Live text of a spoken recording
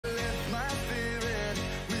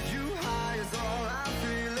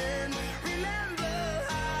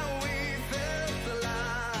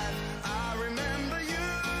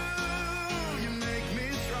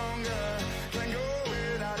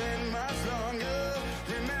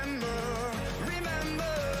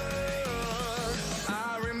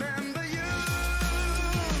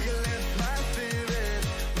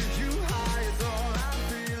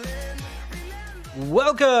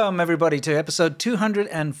Welcome, everybody, to episode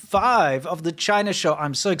 205 of the China Show.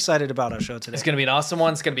 I'm so excited about our show today. It's going to be an awesome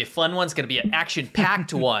one. It's going to be a fun one. It's going to be an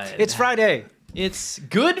action-packed one. It's Friday. It's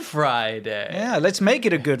Good Friday. Yeah, let's make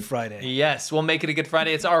it a Good Friday. Yes, we'll make it a Good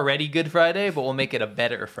Friday. It's already Good Friday, but we'll make it a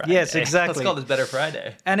better Friday. Yes, exactly. Let's call this Better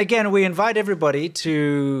Friday. And again, we invite everybody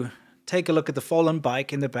to take a look at the fallen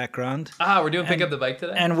bike in the background. We're doing Pick Up the Bike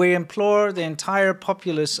today? And we implore the entire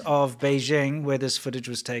populace of Beijing, where this footage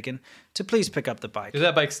was taken, to please pick up the bike. Is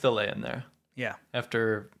that bike still laying there? Yeah.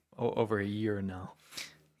 After over a year now.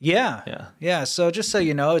 Yeah. So just so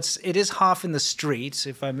you know, it is half in the streets.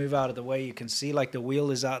 If I move out of the way, you can see like the wheel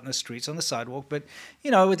is out in the streets on the sidewalk. But, you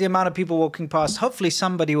know, with the amount of people walking past, hopefully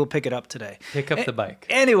somebody will pick it up today. Pick up the bike.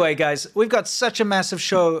 Anyway, guys, we've got such a massive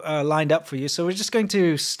show lined up for you. So we're just going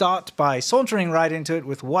to start by sauntering right into it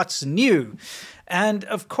with what's new. And,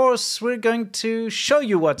 of course, we're going to show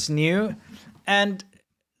you what's new. And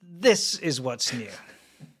this is what's new.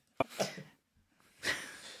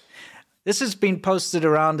 This has been posted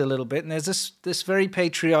around a little bit, and there's this very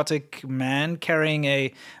patriotic man carrying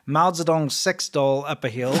a Mao Zedong sex doll up a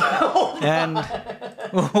hill. And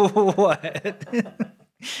what?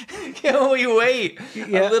 Can we wait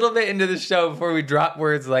a little bit into the show before we drop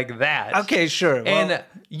words like that? Okay, sure. And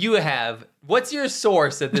what's your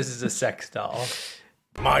source that this is a sex doll?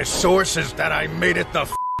 My source is that I made it the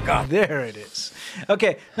f up. There it is.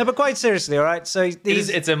 Okay, no, but quite seriously, all right? So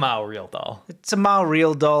it's a Mao real doll. It's a Mao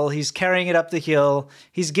real doll. He's carrying it up the hill.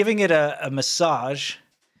 He's giving it a massage.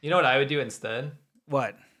 You know what I would do instead?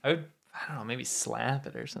 What? I don't know, maybe slap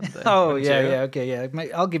it or something. Oh, okay.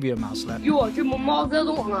 I'll give you a mouse slap.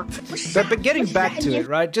 But getting back to it,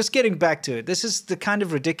 right? Just getting back to it. This is the kind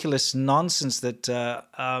of ridiculous nonsense that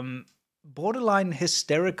borderline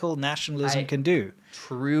hysterical nationalism can do.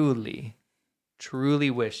 Truly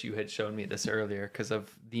wish you had shown me this earlier because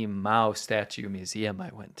of the Mao statue museum I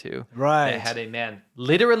went to. Right. It had a man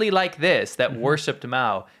literally like this that worshipped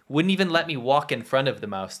Mao. Wouldn't even let me walk in front of the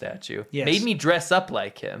Mao statue. Yes. Made me dress up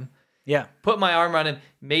like him. Yeah. Put my arm around him,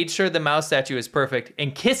 made sure the Mao statue is perfect,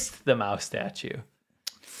 and kissed the Mao statue.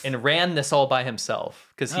 And ran this all by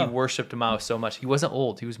himself because he worshipped Mao so much. He wasn't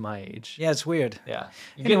old. He was my age. Yeah, it's weird. Yeah.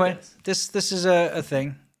 Anyway, this is a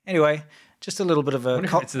thing. Anyway, just a little bit of a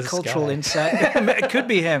cultural insight. It could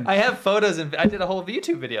be him. I have photos, and I did a whole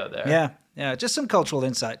YouTube video there. Yeah, just some cultural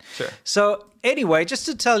insight. Sure. So anyway, just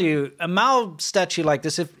to tell you, a Mao statue like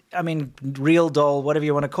this, real doll, whatever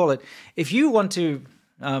you want to call it, if you want to,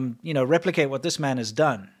 replicate what this man has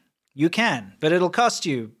done, you can, but it'll cost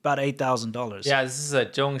you about $8,000. Yeah, this is a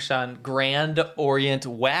Zhongshan Grand Orient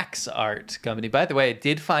Wax Art Company. By the way, I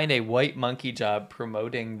did find a white monkey job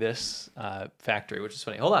promoting this factory, which is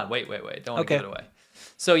funny. Hold on, wait. Don't want to give it away.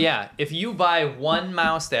 So yeah, if you buy one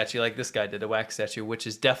Mao statue, like this guy did, a wax statue, which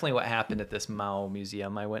is definitely what happened at this Mao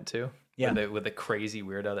museum I went to. Yeah. With a crazy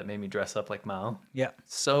weirdo that made me dress up like Mao. Yeah.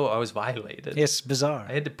 So I was violated. Yes, bizarre.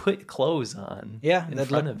 I had to put clothes on in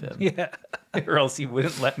front of him. Yeah. Or else he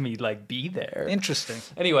wouldn't let me be there. Interesting.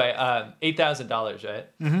 Anyway, $8,000,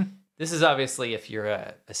 right? Mm-hmm. This is obviously if you're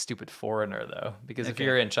a stupid foreigner, though, because if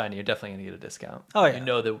you're in China, you're definitely going to get a discount. Oh, yeah. You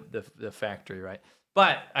know the factory, right?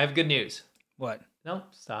 But I have good news. What? No,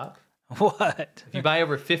 stop. What? If you buy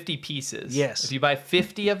over 50 pieces. Yes. If you buy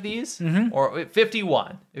 50 of these, or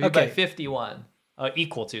 51. If you buy 51,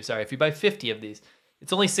 if you buy 50 of these,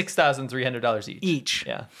 it's only $6,300 each.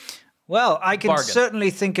 Yeah. Well, I can certainly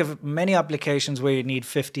think of many applications where you need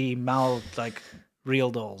 50 Mao,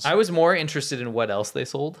 real dolls. I was more interested in what else they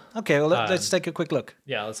sold. Okay, well, let's take a quick look.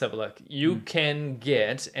 Yeah, let's have a look. You can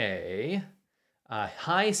get a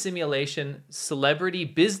high simulation celebrity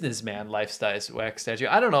businessman lifestyle wax statue.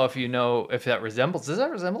 I don't know if you know if that resembles. Does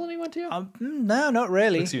that resemble anyone to you? No, not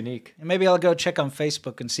really. Looks unique. Maybe I'll go check on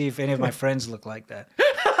Facebook and see if any of my friends look like that.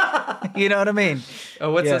 You know what I mean?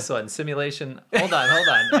 Oh, what's this one? Simulation. Hold on.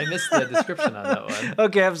 I missed the description on that one.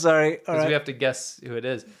 Okay, I'm sorry. All right. We have to guess who it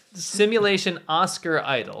is. Simulation Oscar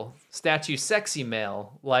idol. Statue sexy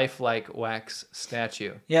male. Lifelike wax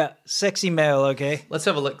statue. Yeah, sexy male, okay. Let's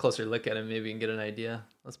have a closer look at him. Maybe you can get an idea.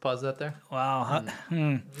 Let's pause that there. Wow.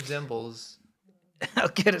 Resembles. I'll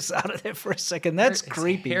get us out of there for a second. That's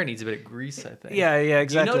creepy. His hair needs a bit of grease, I think. Yeah,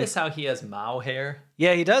 exactly. You notice how he has Mao hair?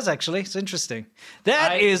 Yeah, he does, actually. It's interesting.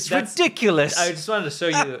 That's ridiculous. I just wanted to show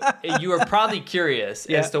you. You were probably curious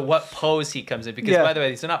as to what pose he comes in. Because, by the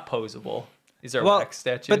way, these are not posable. These are wax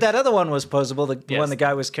statues. But that other one was posable, the one the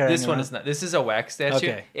guy was carrying This one is not. This is a wax statue.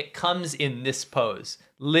 Okay. It comes in this pose.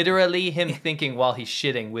 Literally him thinking while he's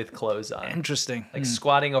shitting with clothes on. Interesting. Like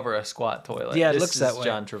squatting over a squat toilet. Yeah, it this looks that way.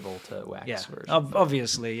 John Travolta wax version.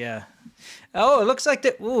 Obviously, yeah. Oh, it looks like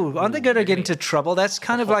that. Ooh, aren't they going to get into trouble? That's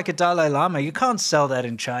kind of like a Dalai Lama. You can't sell that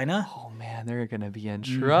in China. Oh, man, they're going to be in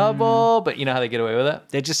trouble. But you know how they get away with it?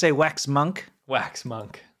 They just say wax monk. Wax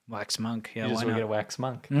monk. Wax monk, yeah, You just why will not? get a wax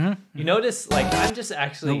monk. You notice, like, I'm just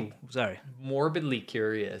actually Sorry. morbidly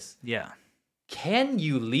curious. Yeah. Can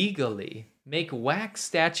you legally make wax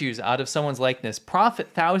statues out of someone's likeness, profit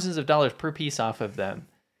thousands of dollars per piece off of them,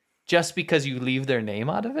 just because you leave their name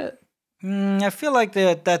out of it? I feel like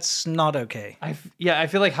that's not okay. I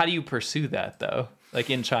feel like, how do you pursue that, though? Like,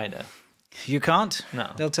 in China? You can't?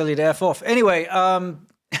 No. They'll tell you to F off. Anyway,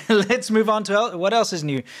 let's move on to what else is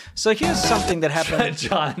new. So here's something that happened.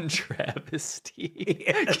 John Travesty.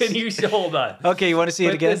 Yes. Can you hold on? Okay, you want to see it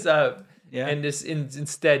Put again? this up. Yeah. And this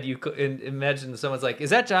instead, you imagine someone's like,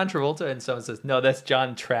 "Is that John Travolta?" And someone says, "No, that's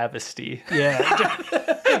John Travesty." Yeah.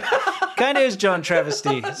 Kind of is John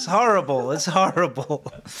Travesty. It's horrible. It's horrible.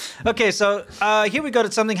 Okay, so here we go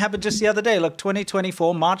to something happened just the other day. Look,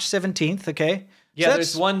 2024, March 17th, okay? Yeah, So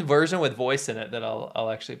there's one version with voice in it that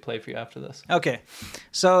I'll actually play for you after this. Okay,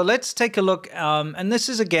 so let's take a look. And this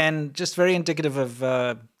is, again, just very indicative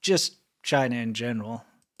of just China in general.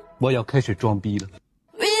 我要开始装逼了。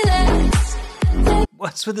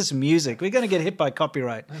 What's with this music? We're going to get hit by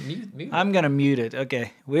copyright. Mute. I'm going to mute it.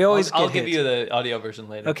 Okay, we always I'll get give hit. you the audio version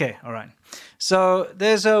later. Okay, all right. So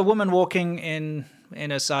there's a woman walking in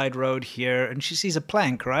a side road here, and she sees a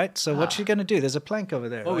plank, right? So what's she going to do? There's a plank over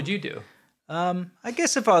there. What right? would you do? I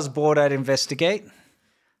guess if I was bored, I'd investigate.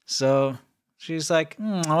 So she's like,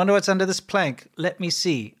 I wonder what's under this plank. Let me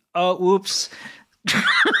see. Oh, oops.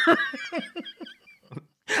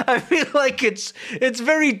 I feel like it's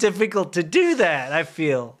very difficult to do that, I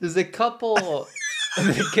feel. There's a couple.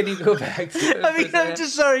 Can you go back to it? I mean, I'm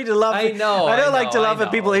just sorry to laugh. I know. I don't like to laugh I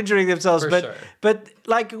at people know. injuring themselves, For but sure. but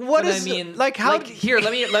like, what But is I mean, like how? here,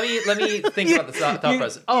 let me think about the thought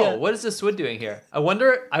process. yeah. What is this wood doing here? I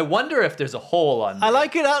wonder if there's a hole under I it.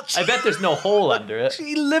 like it out. I bet there's no hole under it.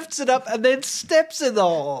 She lifts it up and then steps in the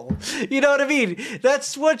hole. You know what I mean?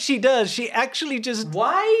 That's what she does. She actually just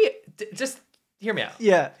Why? Just hear me out.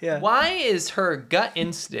 yeah. Why is her gut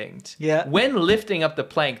instinct Yeah. when lifting up the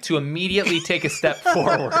plank to immediately take a step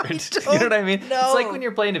forward? You know what I mean? know. It's like when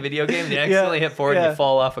you're playing a video game and you accidentally hit forward and yeah. you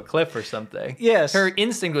fall off a cliff or something. Yes. Her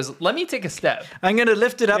instinct was, let me take a step. I'm going to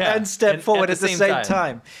lift it up Yeah, and step and forward at at the the same same time.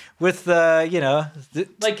 time with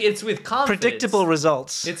Like, it's with confidence. predictable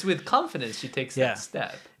results. It's with confidence she takes Yeah. that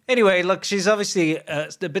step. Anyway, look, she's obviously a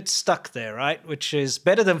bit stuck there, right? Which is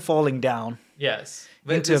better than falling down. Yes.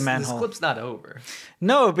 But Into a this manhole. clip's not over.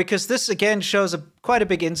 No, because this again shows quite a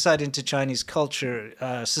big insight into Chinese culture,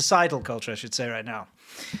 societal culture, I should say, right now.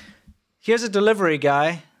 Here's a delivery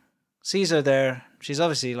guy, sees her there. She's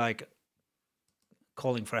obviously like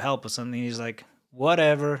calling for help or something. He's like,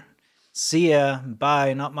 whatever, see ya,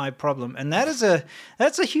 bye, not my problem. And that's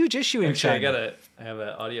a huge issue in Actually, China. I have an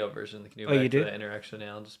audio version. Can you Oh, you back to do? the interaction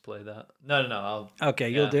now? I'll just play that. No. Okay,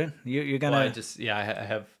 you'll do it. You're gonna. Well, I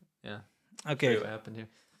have. Yeah. Okay. See what happened here.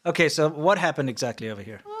 Okay. So what happened exactly over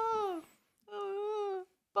here?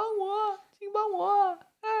 帮我，请帮我，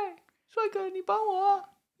哎，帅哥，你帮我，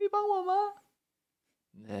你帮我吗？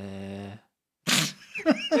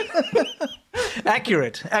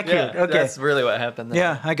 Accurate. Yeah, Okay. that's really what happened there.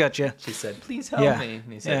 Yeah, I got you. She said, please help Yeah. me.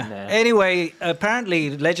 And he said, Yeah. nah. Anyway,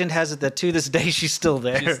 apparently, legend has it that to this day she's still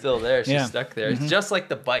there. She's still there. She's Yeah. stuck there. It's just like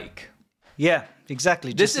the bike. Yeah,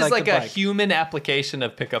 exactly. This just is like the a bike. human application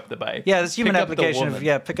of pick up the bike. Yeah, this human Pick up the application of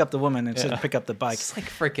woman. pick up the woman instead of pick up the bike. It's like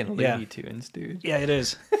freaking Yeah. Looney Tunes, dude. Yeah, it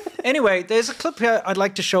is. Anyway, there's a clip here I'd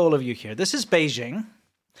like to show all of you here. This is Beijing.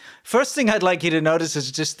 First thing I'd like you to notice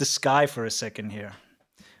is just the sky for a second here.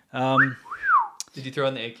 Did you throw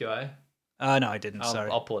in the AQI? No, I didn't. Sorry.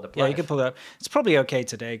 I'll pull it up. Yeah, you live. can pull it up. It's probably okay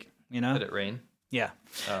today, you know? Did it rain? Yeah.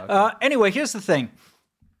 Oh, okay. Anyway, here's the thing.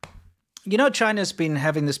 You know, China's been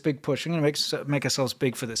having this big push. I'm going to make ourselves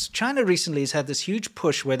big for this. China recently has had this huge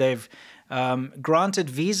push where they've granted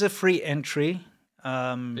visa-free entry.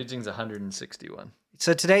 Beijing's 161.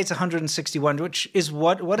 So today it's 161, which is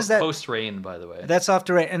what is that? Post rain, by the way. That's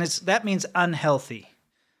after rain, and that means unhealthy.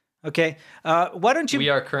 Okay, why don't you? We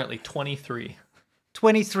are currently 23.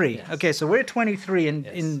 23. Yes. Okay, so we're 23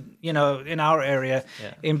 in our area.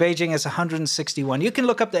 Yeah. In Beijing, it's 161. You can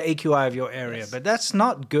look up the AQI of your area, but that's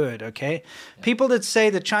not good. Okay, people that say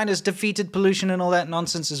that China's defeated pollution and all that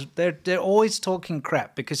nonsense they're always talking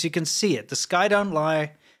crap because you can see it. The sky don't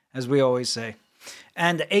lie, as we always say.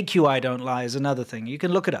 And AQI don't lie is another thing. You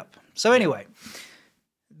can look it up. So anyway,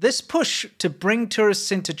 this push to bring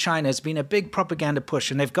tourists into China has been a big propaganda push,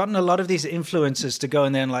 and they've gotten a lot of these influencers to go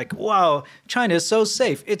in there and like, wow, China is so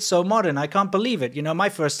safe. It's so modern. I can't believe it. You know, my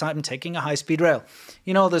first time taking a high-speed rail.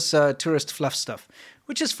 You know, all this tourist fluff stuff,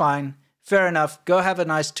 which is fine. Fair enough. Go have a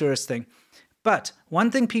nice tourist thing. But one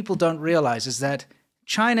thing people don't realize is that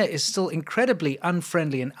China is still incredibly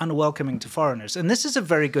unfriendly and unwelcoming to foreigners. And this is a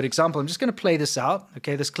very good example. I'm just going to play this out,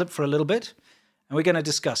 okay, this clip for a little bit, and we're going to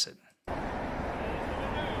discuss it.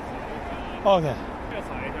 OK，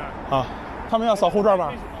 好，他们要扫护照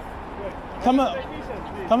吗？他们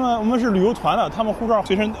我们是旅游团的，他们护照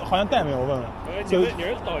随身好像带没有？我问问。你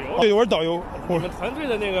是导游？对，我是导游。你们团队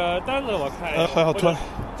的那个单子我看，还有团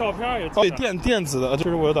照片也。对，电子的，这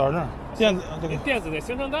是我有导游证，电子这个。电子的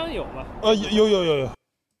行程单有吗？有，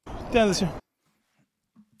电子行。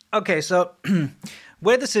Okay, so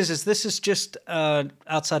where this is just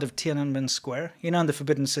outside of Tiananmen Square, you know, in the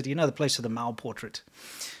Forbidden City, you know, the place of the Mao portrait.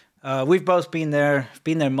 We've both been there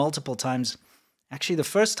multiple times. Actually, the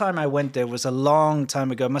first time I went there was a long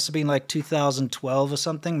time ago. It must have been like 2012 or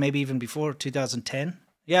something, maybe even before 2010.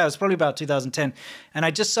 Yeah, it was probably about 2010. And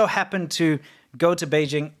I just so happened to go to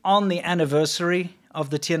Beijing on the anniversary of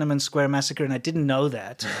the Tiananmen Square massacre, and I didn't know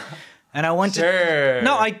that. And I went to...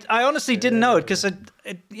 No, I honestly didn't know it because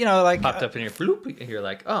it you know, like... Popped up in your floop, and you're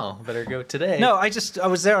like, oh, better go today. No, I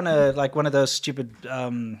was there on one of those stupid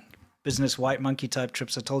business white monkey type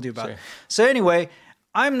trips I told you about. Sure. So anyway,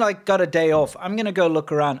 I'm like got a day off. I'm going to go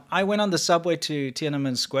look around. I went on the subway to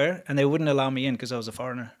Tiananmen Square and they wouldn't allow me in because I was a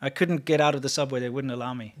foreigner. I couldn't get out of the subway. They wouldn't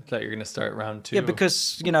allow me. I thought you were going to start round 2. Yeah,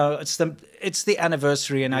 because, you know, it's the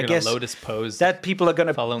anniversary and I guess lotus pose that people are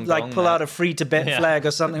going to like pull out a free Tibet flag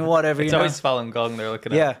or something, whatever. It's always Falun Gong they're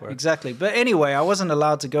looking at. Yeah, exactly. But anyway, I wasn't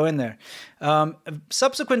allowed to go in there.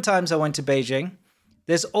 Subsequent times I went to Beijing.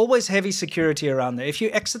 There's always heavy security around there. If you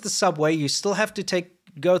exit the subway, you still have to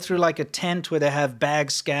go through like a tent where they have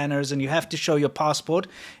bag scanners and you have to show your passport.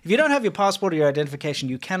 If you don't have your passport or your identification,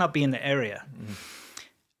 you cannot be in the area. Mm.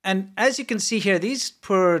 And as you can see here, these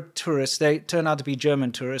poor tourists, they turn out to be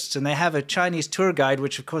German tourists, and they have a Chinese tour guide,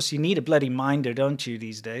 which of course you need a bloody minder, don't you,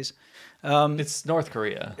 these days? It's North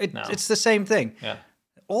Korea now. It's the same thing. Yeah.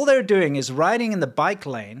 All they're doing is riding in the bike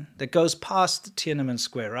lane that goes past Tiananmen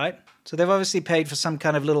Square, right? So they've obviously paid for some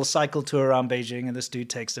kind of little cycle tour around Beijing, and this dude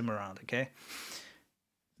takes them around, okay?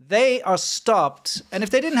 They are stopped, and if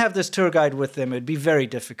they didn't have this tour guide with them, it'd be very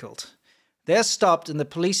difficult. They're stopped, and the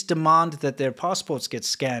police demand that their passports get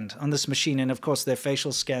scanned on this machine, and of course their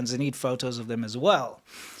facial scans. They need photos of them as well.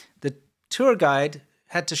 The tour guide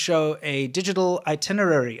had to show a digital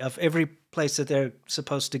itinerary of every place that they're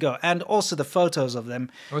supposed to go, and also the photos of them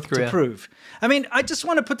to prove. I mean, I just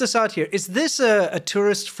want to put this out here. Is this a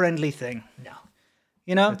tourist-friendly thing? No.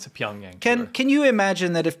 You know? It's a Pyongyang tour. Can you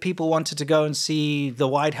imagine that if people wanted to go and see the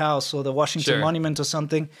White House or the Washington Monument or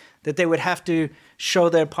something, that they would have to show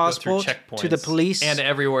their passport to the police and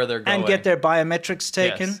everywhere they're going and get their biometrics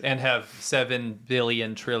taken? Yes, and have 7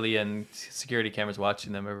 billion trillion security cameras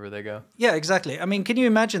watching them wherever they go. Yeah, exactly. I mean, can you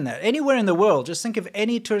imagine that? Anywhere in the world, just think of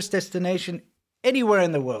any tourist destination anywhere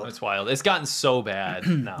in the world. It's wild. It's gotten so bad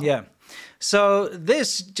now. Yeah. So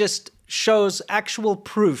this just shows actual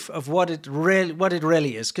proof of what it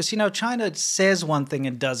really is, because you know China says one thing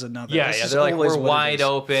and does another. Yeah, they're like, we're wide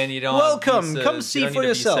open. You don't welcome, come see for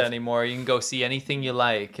yourself anymore. You can go see anything you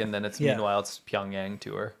like, and then meanwhile it's Pyongyang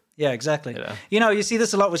tour. Yeah, exactly. You know, you see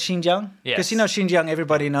this a lot with Xinjiang. Because, you know, Xinjiang,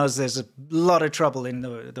 everybody knows there's a lot of trouble in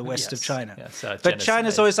the west of China. Yes, but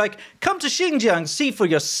China's always like, come to Xinjiang, see for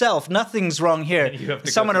yourself. Nothing's wrong here.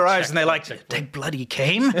 Someone arrives and they're like, they bloody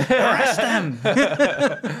came? Arrest them.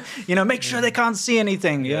 You know, make sure they can't see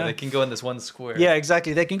anything. Yeah, they can go in this one square. Yeah,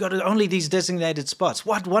 exactly. They can go to only these designated spots.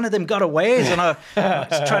 What? One of them got away? Is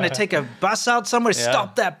trying to take a bus out somewhere? Yeah.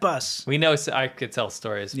 Stop that bus. We know, I could tell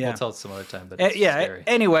stories. Yeah. We'll tell it some other time. But it's scary.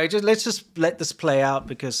 Anyway, let's just let this play out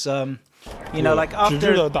because, you know, like after... 纸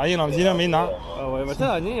质的打印了，今天没拿。我知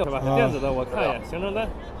道您有是吧？电子的我看一眼，行程单。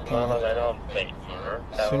来到北门。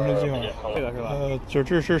行程计划。这个是吧？纸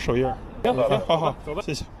质是手印。行，好，走吧。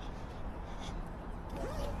谢谢。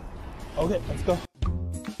OK, let's go.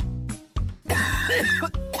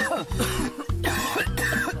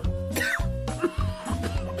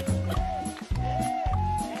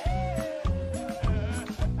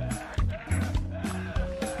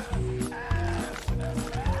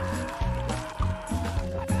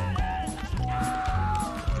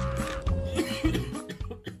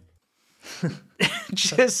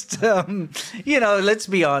 Just, you know, let's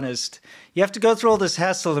be honest. You have to go through all this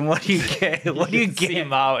hassle, and what do you get? What do you See get?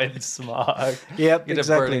 Mao and smog. Yep, Get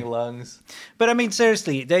exactly. burning lungs. But I mean,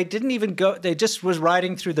 seriously, they didn't even go. They just was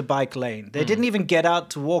riding through the bike lane. They didn't even get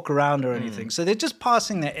out to walk around or anything. So they're just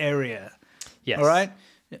passing the area. Yes. All right.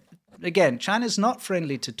 Again, China's not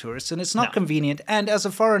friendly to tourists, and it's not convenient. And as a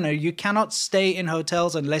foreigner, you cannot stay in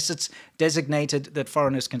hotels unless it's designated that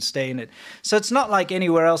foreigners can stay in it. So it's not like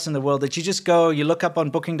anywhere else in the world that you just go, you look up on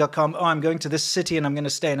booking.com, oh, I'm going to this city and I'm going to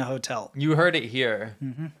stay in a hotel. You heard it here.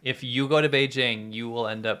 If you go to Beijing, you will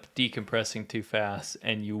end up decompressing too fast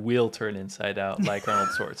and you will turn inside out like Arnold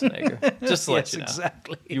Schwarzenegger. Just to let you know.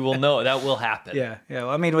 Exactly. You will know that will happen. Yeah. Well,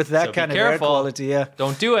 I mean, with that So kind be of air careful. quality, yeah.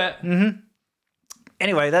 Don't do it.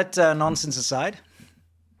 Anyway, that nonsense aside,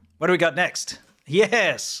 what do we got next?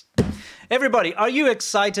 Yes. Everybody, are you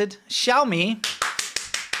excited? Xiaomi,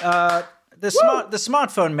 the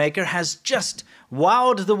smartphone maker, has just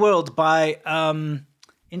wowed the world by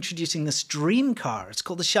introducing this dream car. It's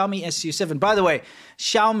called the Xiaomi SU7. By the way,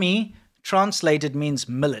 Xiaomi translated means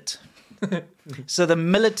millet. So the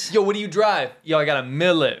millet... Yo, what do you drive? Yo, I got a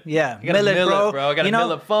millet. Yeah, I got a millet, bro. I got a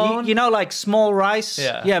millet phone. You know, like small rice?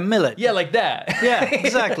 Yeah. Millet. Yeah, like that. Yeah,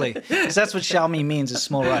 exactly. Because that's what Xiaomi means, is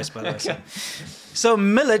small rice, by the way. So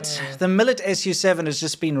millet, the Millet SU7 has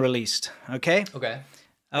just been released, okay? Okay.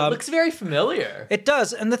 It looks very familiar. It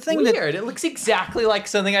does, and the thing Weird. It looks exactly like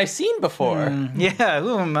something I've seen before.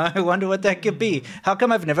 I wonder what that could be. How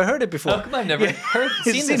come I've never heard it before? How come I've never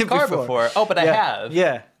seen this it car before? Oh, but I have.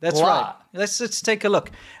 Yeah, that's Wow. right. Let's take a look.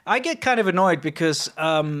 I get kind of annoyed because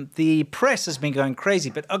the press has been going crazy,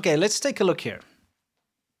 but okay, let's take a look here.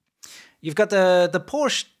 You've got the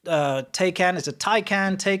Porsche Taycan. It's a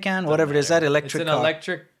Taycan, whatever it is, that electric It's an car.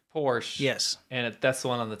 electric Porsche. Yes. And that's the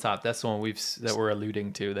one on the top. That's the one that we're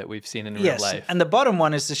alluding to that we've seen in real Yes, life. and the bottom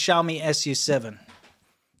one is the Xiaomi SU7.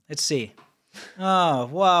 Let's see. Oh,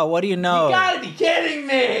 wow, what do you know? You gotta be kidding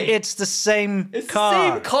me! It's the same It's car.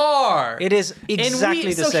 the same car. It is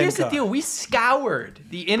exactly the same car. So here's the deal. We scoured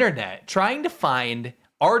the internet trying to find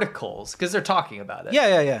articles because they're talking about it.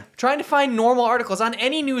 Yeah. Trying to find normal articles on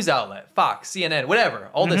any news outlet, Fox, CNN, whatever,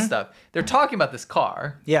 all this stuff. They're talking about this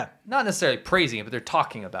car. Yeah. Not necessarily praising it, but they're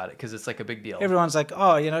talking about it because it's like a big deal. Everyone's like, oh,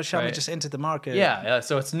 Xiaomi Right. just entered the market. Yeah,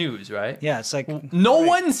 so it's news, right? Yeah, it's like... No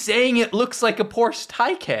one's saying it looks like a Porsche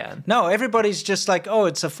Taycan. No, everybody's just like, oh,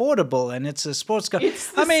 it's affordable and it's a sports car.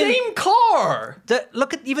 It's the same car.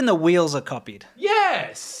 Look at, even the wheels are copied.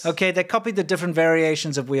 Yes. Okay, they copied the different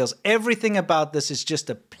variations of wheels. Everything about this is just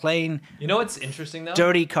a plain, You know what's interesting though?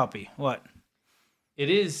 dirty copy. What? It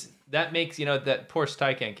is. That makes, that Porsche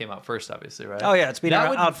Taycan came out first, obviously, right? Oh, yeah, it's been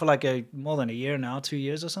That out for like more than a year now, 2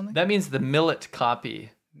 years or something. That means the Millet copy.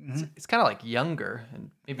 It's kind of like younger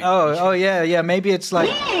and maybe. Oh, yeah, maybe it's like...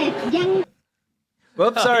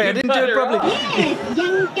 Whoops, sorry, I didn't do it properly.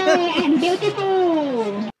 Younger and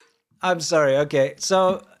beautiful. I'm sorry, okay.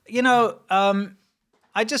 So,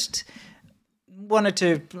 I just wanted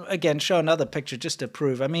to, again, show another picture just to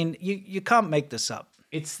prove. I mean, you can't make this up.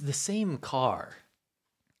 It's the same car.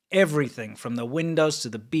 Everything from the windows to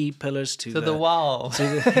the B pillars to the wall.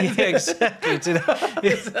 Yeah, exactly.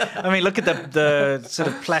 I mean, look at the sort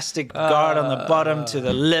of plastic guard on the bottom to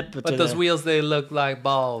the lip. But those wheels, they look like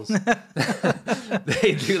balls. They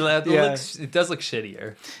do that. Yeah. It does look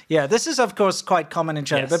shittier. Yeah, this is, of course, quite common in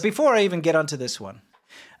China. Yes. But before I even get onto this one,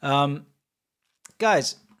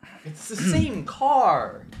 guys, It's the same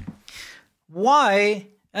car. why?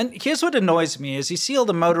 And here's what annoys me is you see all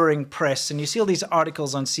the motoring press and you see all these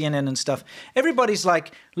articles on CNN and stuff. Everybody's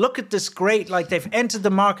like, look at this great, like they've entered the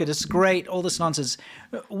market, it's great, all this nonsense.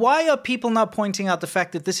 Why are people not pointing out the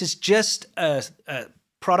fact that this is just a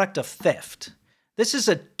product of theft? This is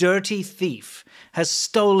a dirty thief, has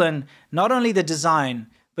stolen not only the design,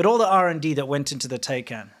 but all the R&D that went into the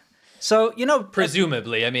Taycan. So,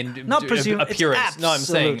 Presumably, I mean, Not presume- it's appearance. No, I'm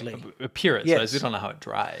saying absolutely. appearance. Yes. Yes. We don't know how it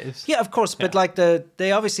drives. Yeah, of course, but like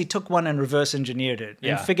they obviously took one and reverse engineered it and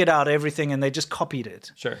Yeah. figured out everything, and they just copied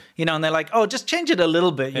it. Sure. And they're like, oh, just change it a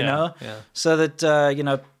little bit, Yeah. so that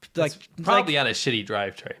Probably on a shitty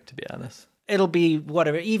drivetrain, to be honest. it'll be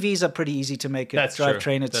whatever. EVs are pretty easy to make a That's true.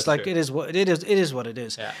 drivetrain. It's That's like true. it is what it is. It is what it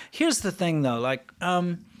is. Yeah. Here's the thing, though, like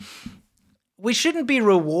we shouldn't be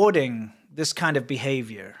rewarding this kind of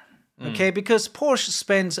behavior. Okay, because Porsche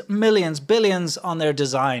spends millions, billions on their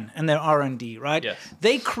design and their R&D, right? Yes.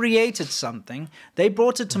 They created something, they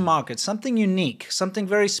brought it to market, something unique, something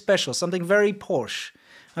very special, something very Porsche.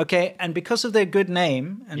 Okay, and because of their good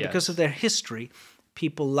name and Yes. because of their history,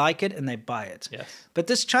 people like it and they buy it. Yes. But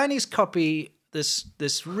this Chinese copy, this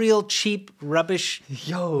real cheap rubbish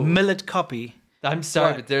millet copy. I'm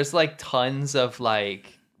sorry, What? but there's like tons of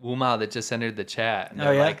like Wuma that just entered the chat. And Oh,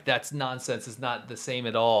 they're yeah? like, that's nonsense. It's not the same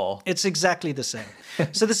at all. It's exactly the same.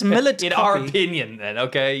 So this millet In copy, our opinion, then,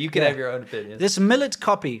 okay? You can Yeah. have your own opinion. this millet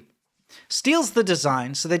copy steals the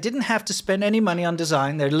design, so they didn't have to spend any money on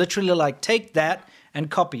design. They're literally like, take that and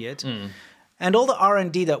copy it. And all the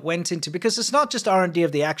R&D that went into, because it's not just R&D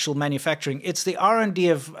of the actual manufacturing, it's the R&D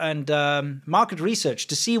of market research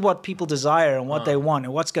to see what people desire and what they want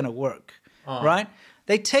and what's going to work, right?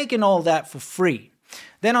 They've taken all that for free.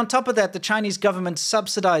 Then on top of that, the Chinese government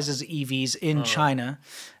subsidizes EVs in China,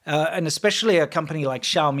 and especially a company like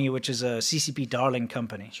Xiaomi, which is a CCP darling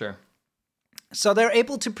company. Sure. So they're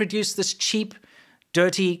able to produce this cheap,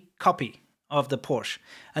 dirty copy of the Porsche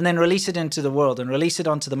and then release it into the world and release it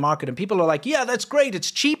onto the market. And people are like, yeah, that's great.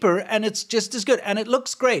 It's cheaper and it's just as good. And it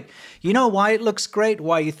looks great. You know why it looks great?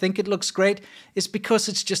 Why you think it looks great? It's because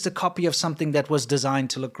it's just a copy of something that was designed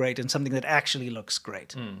to look great and something that actually looks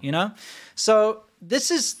great, you know? So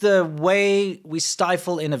this is the way we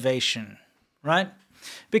stifle innovation, right?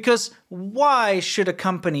 Because why should a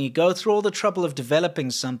company go through all the trouble of developing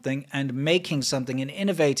something and making something and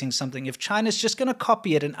innovating something if China's just going to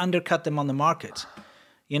copy it and undercut them on the market?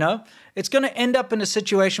 You know, it's going to end up in a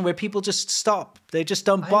situation where people just stop. They just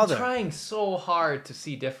don't bother. I'm trying so hard to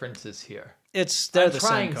see differences here. They're I'm the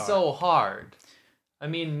trying same car. so hard. I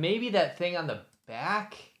mean, maybe that thing on the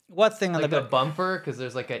back, What thing on like the the back? bumper, because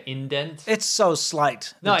there's like an indent. It's so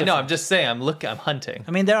slight. No, I know. difference. I'm just saying. I'm hunting.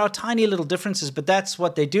 I mean, there are tiny little differences, but that's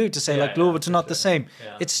what they do to say, Yeah, like, yeah, oh, it's for not the sure. same.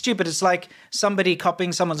 Yeah. It's stupid. It's like somebody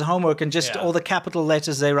copying someone's homework and just Yeah. all the capital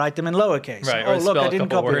letters, they write them in lowercase. Right, Oh, or look, spell I a didn't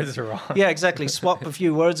couple copy words it. wrong. Yeah, exactly. Swap a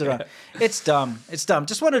few words around. It's dumb. It's dumb.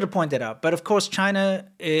 Just wanted to point that out. But of course, China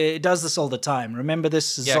does this all the time. Remember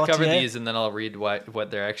this Yeah, cover Zotier? these and then I'll read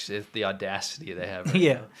what they're actually, the audacity they have. Right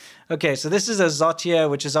Yeah. now. Okay, so this is a Zotier,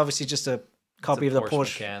 which is obviously just a copy of the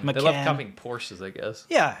Porsche Macan. They love copying Porsches, I guess.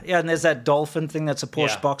 Yeah, and there's that Dolphin thing that's a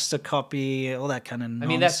Porsche Yeah. Boxster copy, all that kind of nonsense. I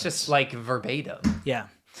mean, that's just like verbatim. Yeah.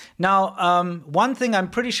 Now, one thing I'm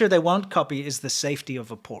pretty sure they won't copy is the safety of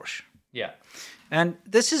a Porsche. Yeah. And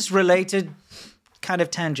this is related kind of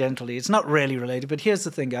tangentially. It's not really related, but here's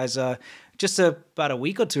the thing, guys. Just about a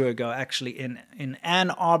week or two ago, actually, in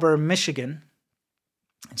Ann Arbor, Michigan.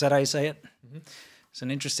 Is that how you say it? Mm-hmm. It's an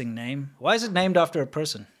interesting name. Why is it named after a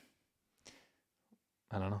person?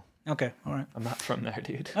 I don't know. Okay, all right. I'm not from there,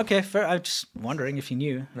 dude. Okay, fair. I'm just wondering if you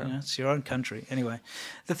knew. You know, it's your own country. Anyway,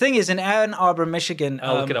 the thing is, in Ann Arbor, Michigan...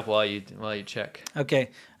 I'll look it up while you check.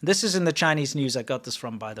 Okay, this is in the Chinese news. I got this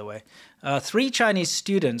from, by the way. 3 Chinese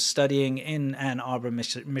students studying in Ann Arbor,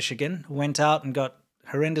 Michigan, went out and got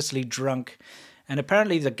horrendously drunk. And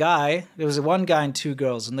apparently there was one guy and 2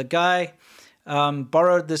 girls. And the guy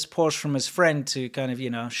borrowed this Porsche from his friend to kind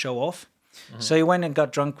of, show off. So he went and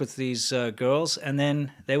got drunk with these girls, and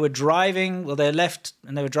then they were driving. Well, they left,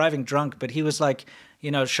 and they were driving drunk, but he was like,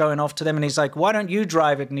 showing off to them, and he's like, why don't you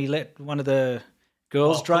drive it? And he let one of the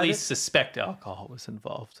girls drive Police it. suspect alcohol was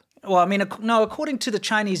involved. Well, I mean, no, according to the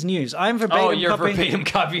Chinese news, I'm verbatim Oh, you're copying. verbatim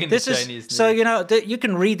copying This the is Chinese news. so you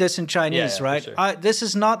can read this in Chinese, for right? sure. This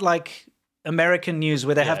is not like American news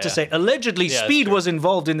where they have to yeah. say allegedly Yeah, speed true. was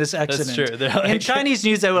involved in this accident. true. They're In like- Chinese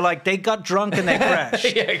news, they were like they got drunk and they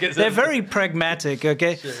crashed. Yeah, 'cause They're that's- very pragmatic.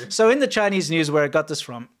 Okay, so in the Chinese news where I got this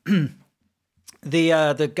from.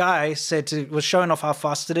 The guy was showing off how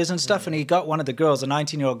fast it is and stuff, and he got one of the girls, a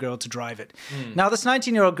 19-year-old girl, to drive it. Now, this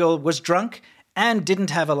 19-year-old girl was drunk and didn't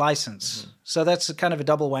have a license, so that's kind of a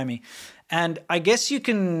double whammy. And I guess you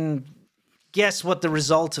can guess what the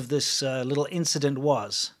result of this little incident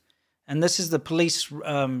was. And this is the police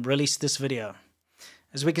released this video.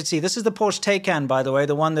 As we can see, this is the Porsche Taycan, by the way,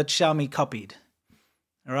 the one that Xiaomi copied.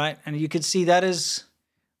 All right, and you can see that is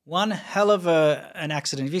one hell of an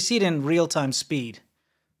accident. If you see it in real-time speed,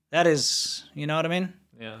 that is, you know what I mean?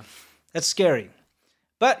 Yeah. That's scary.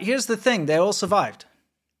 But here's the thing, they all survived.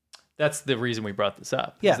 That's the reason we brought this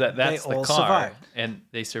up. Yeah, is that's they the all car, survived. and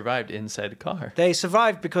they survived inside the car. They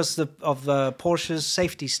survived because of Porsche's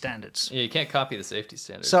safety standards. Yeah, you can't copy the safety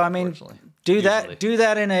standards. So, I mean, unfortunately. do Usually.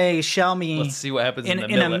 that in a Xiaomi... Let's see what happens in the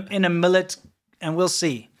millet. in a millet, and we'll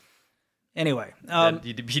see. Anyway.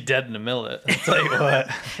 You'd be dead in a millet. I'll tell you what.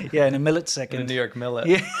 Yeah, in a millet In second. a New York millet.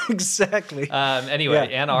 Yeah, exactly. Anyway,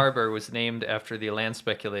 Yeah. Ann Arbor was named after the land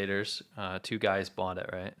speculators. 2 guys bought it,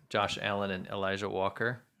 right? Josh Allen and Elijah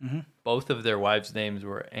Walker. Mm-hmm. Both of their wives' names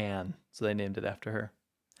were Ann, so they named it after her.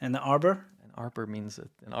 And the arbor? An arbor means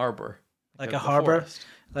an arbor. Like the a harbor? forest.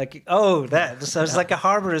 Like, that. So it's like a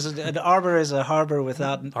harbor. An arbor is a harbor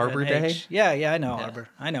without an Arbor an Day? H. Yeah, I know arbor.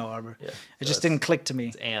 I know arbor. Yeah, It so just didn't click to me.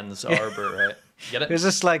 It's Ann's arbor, right? Get It was it?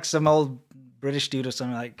 just like some old British dude or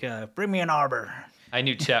something like, bring me an arbor. I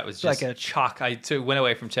knew chat was just chalk. I went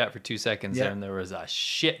away from chat for 2 seconds there, and there was a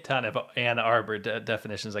shit ton of Ann Arbor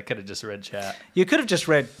definitions. I could have just read chat. You could have just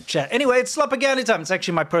read chat. Anyway, it's Slopaganda time. It's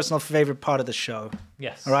actually my personal favorite part of the show.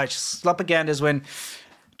 Yes. All right, Slopaganda is when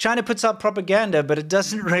China puts out propaganda, but it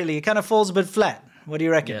doesn't really. It kind of falls a bit flat. What do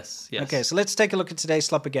you reckon? Yes. Okay, so let's take a look at today's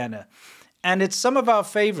Slopaganda. And it's some of our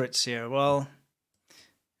favorites here. Well...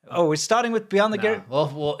 Oh, we're starting with Beyond the Gate.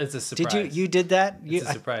 Well, it's a surprise. Did you did that? It's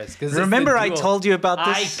a surprise. Remember I told you about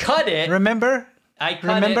this? I cut it. Remember? I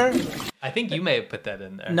cut it. I think you may have put that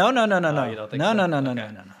in there. No. You don't think so?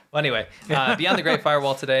 No. Well, anyway, Beyond the Great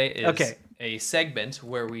Firewall today is a segment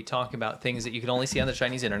where we talk about things that you can only see on the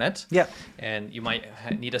Chinese internet. Yeah. And you might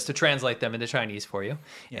need us to translate them into Chinese for you.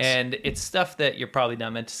 Yes. And it's stuff that you're probably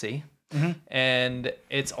not meant to see. Mm-hmm. And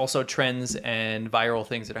it's also trends and viral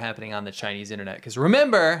things that are happening on the Chinese internet. Because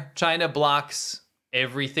remember, China blocks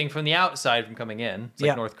everything from the outside from coming in. It's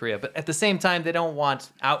like North Korea. But at the same time, they don't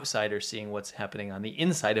want outsiders seeing what's happening on the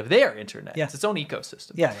inside of their internet. Yeah. It's its own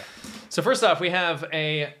ecosystem. Yeah. So first off, we have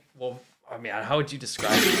how would you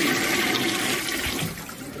describe it?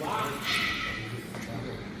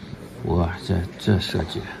 Wow,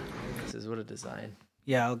 this is what a design.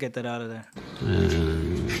 Yeah, I'll get that out of there.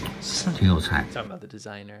 Talking about the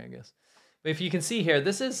designer, I guess. But if you can see here,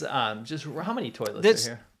 this is just how many toilets are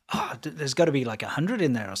here? There's got to be like 100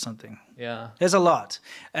 in there or something. Yeah. There's a lot.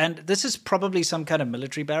 And this is probably some kind of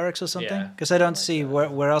military barracks or something. Because I don't see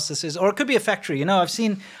where else this is. Or it could be a factory. You know, I've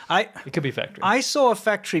seen... It could be a factory. I saw a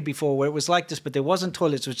factory before where it was like this, but there wasn't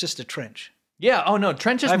toilets. It was just a trench. Yeah. Oh, no.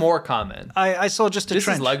 Trench is more common. I saw just a trench.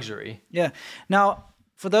 This is luxury. Yeah. Now...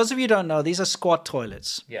 For those of you who don't know, these are squat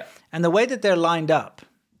toilets. Yeah. And the way that they're lined up,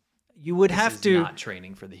 you would have to... not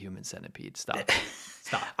training for the human centipede. Stop.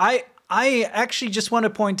 I actually just want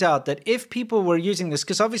to point out that if people were using this,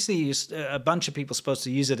 because obviously a bunch of people are supposed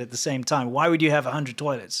to use it at the same time, why would you have 100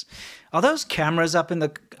 toilets? Are those cameras up in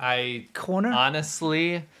the corner?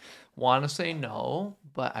 Honestly want to say no,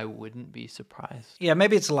 but I wouldn't be surprised. Yeah,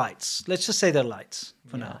 maybe it's lights. Let's just say they're lights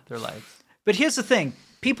for now. They're lights. But here's the thing.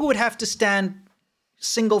 People would have to stand...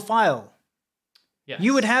 single file. Yes.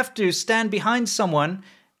 You would have to stand behind someone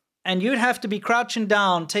and you'd have to be crouching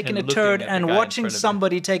down, taking a turd and watching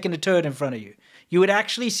somebody taking a turd in front of you. You would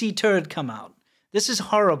actually see turd come out. This is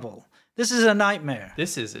horrible. This is a nightmare.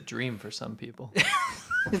 This is a dream for some people.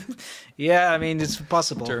 Yeah, I mean, it's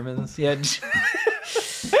possible. Germans. Yeah.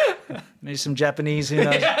 Maybe some Japanese, who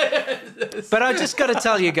knows. But I just got to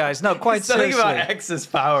tell you guys, no, quite seriously. Something about X's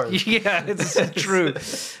powers. Yeah, it's true.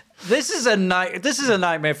 This is a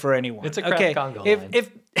nightmare for anyone. It's a crap Congo line.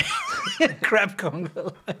 If crap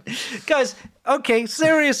Congo line. Guys, okay,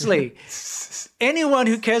 seriously. Anyone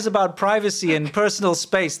who cares about privacy and personal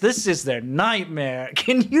space, this is their nightmare.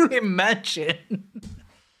 Can you imagine?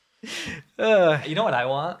 You know what I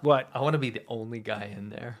want? What? I want to be the only guy in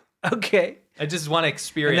there. Okay. I just want to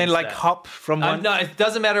experience and then that. hop from one. No, it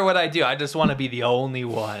doesn't matter what I do. I just want to be the only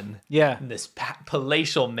one. Yeah. In this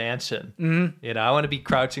palatial mansion. Mm-hmm. You know, I want to be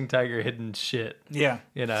crouching tiger, hidden shit. Yeah.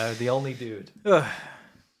 You know, the only dude.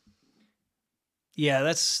 Yeah,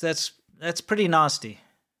 that's pretty nasty.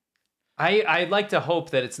 I'd like to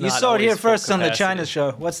hope that it's not. You saw it here first capacity. on the China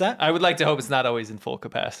show. What's that? I would like to hope it's not always in full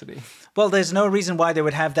capacity. Well, there's no reason why they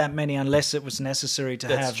would have that many unless it was necessary to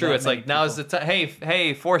have. That's true. That it's many like now's the time.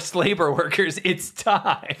 Hey, forced labor workers, it's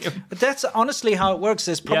time. But that's honestly how it works.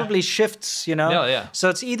 There's probably shifts, you know. Yeah. So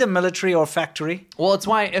it's either military or factory. Well, it's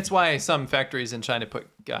why some factories in China put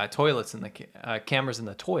toilets in the cameras in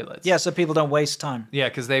the toilets. Yeah, so people don't waste time. Yeah,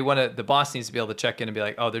 because the boss needs to be able to check in and be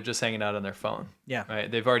like, oh, they're just hanging out on their phone. Yeah.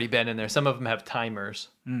 Right. They've already been in there. Some of them have timers.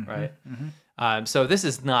 Mm-hmm, right. Mm-hmm. So this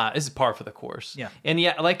is par for the course. Yeah. And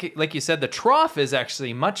yet, like you said, the trough is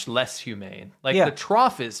actually much less humane. Like the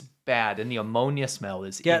trough is bad, and the ammonia smell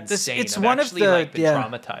is insane. It's I've one actually of the been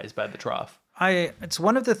traumatized by the trough. It's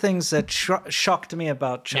one of the things that shocked me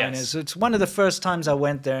about China. Yes. It's one of the first times I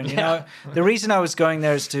went there, and you know, the reason I was going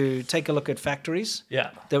there is to take a look at factories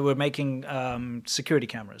that were making security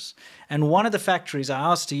cameras. And one of the factories, I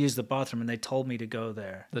asked to use the bathroom, and they told me to go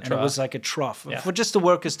there. And it was like a trough for just the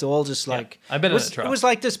workers to all just like. I've been in a trough. It was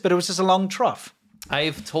like this, but it was just a long trough.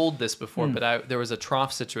 I've told this before, but there was a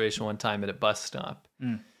trough situation one time at a bus stop,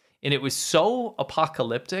 and it was so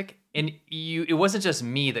apocalyptic. And it wasn't just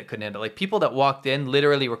me that couldn't handle it. Like people that walked in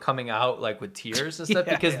literally were coming out like with tears and stuff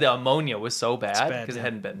because the ammonia was so bad because it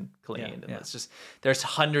hadn't been cleaned. And it's just there's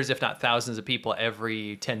hundreds, if not thousands, of people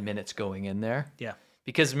every 10 minutes going in there. Yeah.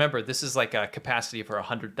 Because remember, this is like a capacity for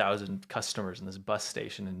 100,000 customers in this bus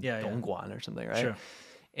station in Dongguan or something, right? Sure.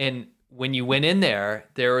 And when you went in there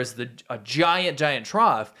was a giant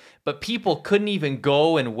trough, but people couldn't even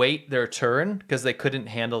go and wait their turn because they couldn't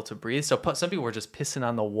handle to breathe. So some people were just pissing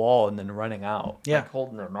on the wall and then running out. Yeah. Like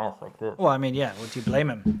holding their mouth like this. Well, I mean, yeah, would you blame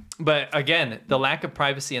him? But again, the lack of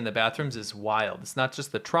privacy in the bathrooms is wild. It's not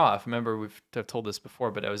just the trough. Remember, I've told this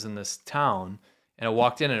before, but I was in this town and I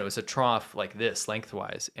walked in and it was a trough like this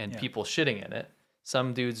lengthwise and people shitting in it.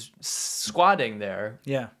 Some dudes squatting there.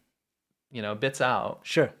 Yeah. You know, bits out.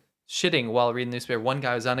 Sure. Shitting while reading the newspaper. One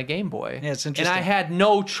guy was on a Game Boy. Yeah, it's interesting. And I had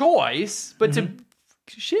no choice but to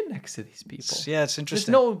shit next to these people. Yeah, it's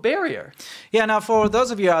interesting. There's no barrier. Yeah, now for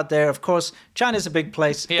those of you out there, of course, China's a big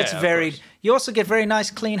place. Yeah, it's of varied. course. You also get very nice,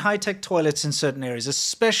 clean, high-tech toilets in certain areas.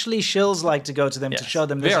 Especially shills like to go to them to Yes, show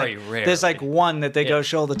them. very There's like rarely. one that they go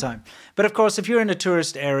show all the time. But of course, if you're in a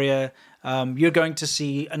tourist area, you're going to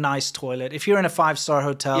see a nice toilet. If you're in a 5-star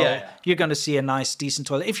hotel, you're going to see a nice, decent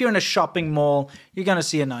toilet. If you're in a shopping mall, you're going to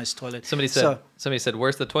see a nice toilet. Somebody said,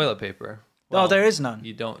 "Where's the toilet paper?" Well, there is none.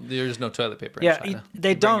 There's no toilet paper in Yeah, China.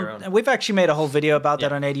 they don't. And we've actually made a whole video about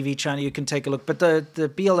that on ADVChina. You can take a look. But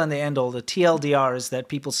the be-all and the end-all, the TLDR, is that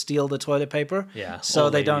people steal the toilet paper. Yeah, So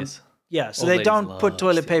old they ladies. don't. Yeah, so Old they ladies don't love put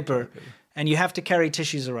toilet stealing paper, and you have to carry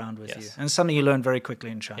tissues around with you. Yes. And something you learn very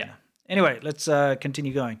quickly in China. Yeah. Anyway, let's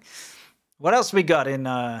continue going. What else we got in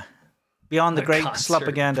beyond the great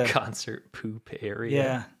slupaganda? Concert poop area.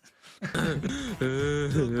 Yeah.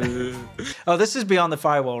 Oh, this is beyond the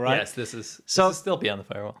firewall, right? Yes, this is still beyond the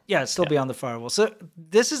firewall. Yeah, it's still beyond the firewall. So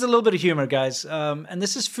this is a little bit of humor, guys. And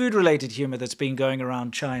this is food-related humor that's been going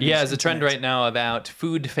around China. Yeah, there's a trend right now about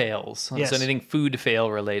food fails. Yes. So anything food fail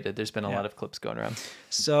related, there's been a lot of clips going around.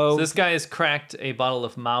 So this guy has cracked a bottle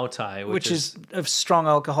of Mao Tai, which is of strong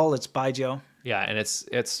alcohol. It's baijiu. Yeah, and it's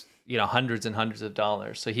hundreds and hundreds of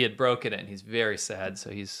dollars. So he had broken it, and he's very sad. So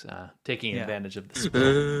he's taking advantage of the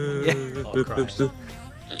spill. Yeah. Oh, Christ.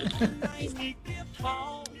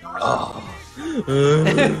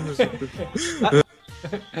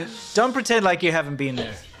 Don't pretend like you haven't been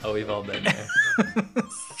there. Oh, we've all been there.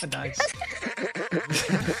 Nice.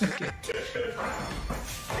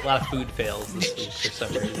 A lot of food fails this week for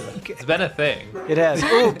some reason. It's been a thing. It has.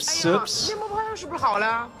 Oops. Oops.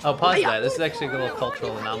 Oh, pause that. This is actually a little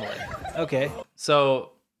cultural anomaly. Okay.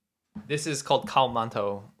 So this is called kao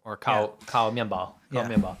mantou or kao mianbao. Kao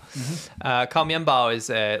mianbao. Kao mianbao is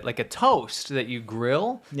like a toast that you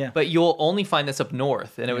grill, but you'll only find this up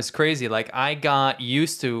north. And it was crazy. Like I got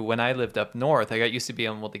used to, when I lived up north, I got used to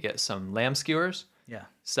being able to get some lamb skewers,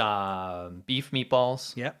 some beef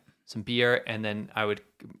meatballs, some beer, and then I would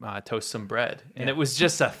toast some bread. And it was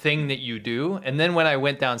just a thing that you do. And then when I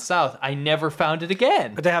went down south, I never found it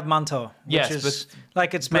again. But they have mantou, which is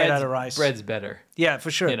like it's made out of rice. Bread's better. Yeah, for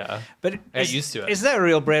sure. You know, but I get used to it. Is that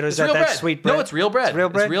real bread or is that sweet bread? No, it's real bread. It's real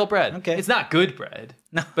bread? It's real bread. Okay. It's not good bread,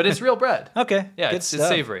 but it's real bread. Okay. Yeah, good it's stuff.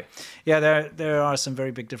 savory. Yeah, there are some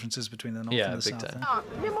very big differences between the north and the big south. time.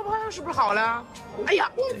 They burnt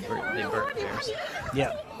theirs.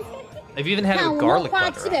 Yeah. I've even had it with garlic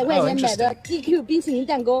butter. Oh, interesting. GQ 冰淇淋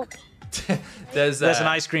蛋糕。 There's an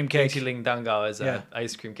ice cream cake. Ling Dangao is an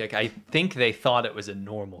ice cream cake. I think they thought it was a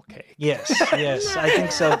normal cake. Yes, yes, I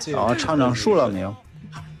think so too. 早上厂长数了没有？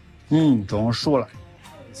中午数了。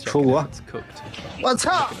出国。 It's cooked. 我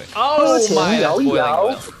操！ Oh my! That's 摇一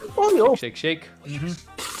摇。 boiling. Shake, shake.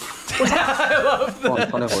 I love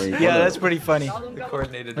that. Yeah, that's pretty funny. The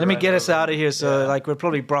coordinated. Let me get us over. out of here. So, like, we're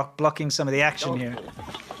probably blocking some of the action here.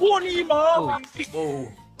 Whoa.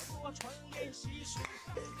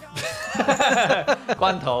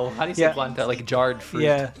 Guantou. How do you say guantou? Like jarred fruit.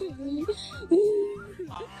 Yeah.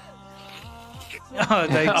 Oh,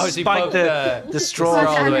 they she spiked poked the straw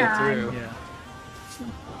all the way through. Yeah.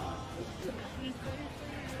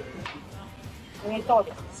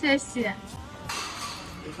 谢谢。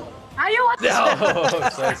哎呦我 No,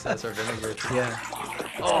 soy sauce or vinegar. Yeah.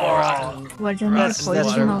 Oh, rotten. 我真的头一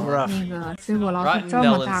次听到那个水果老鼠这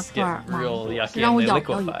么大块儿嘛，让我咬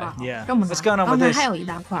到一半，这么大。刚才还有一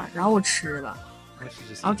大块，然后我吃了。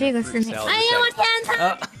哦，这个是那个。哎呀，我天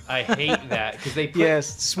哪 I hate that because they put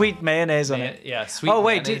sweet mayonnaise on it. Yeah, sweet. Oh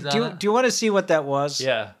wait, mayonnaise do on you want to see what that was?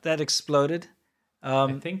 Yeah. That exploded.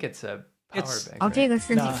 I think it's a power bank. 哦，这个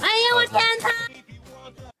是那个。哎呀，我天哪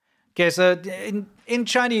Okay, so in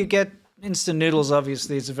China you get instant noodles.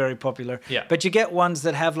 Obviously, it's very popular. Yeah. But you get ones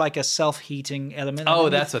that have like a self-heating element. Oh, in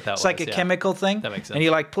it. that's what that was. It's like a chemical thing. That makes sense. And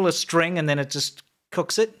you like pull a string and then it just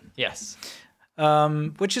cooks it. Yes.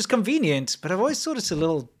 Which is convenient, but I've always thought it's a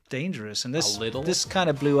little dangerous. And this kind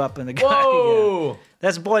of blew up in the guy. Whoa! Yeah.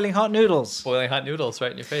 That's boiling hot noodles. Boiling hot noodles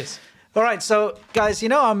right in your face. All right, so guys, you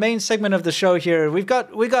know our main segment of the show here. We've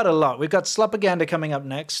got a lot. We've got slupaganda coming up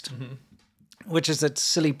next. which is that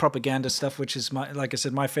silly propaganda stuff, which is, like I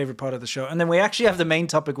said, my favorite part of the show. And then we actually have the main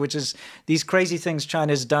topic, which is these crazy things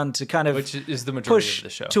China's done to kind of which is the majority push of the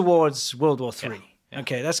show towards World War III. Yeah.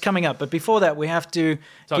 Okay, that's coming up. But before that, we have to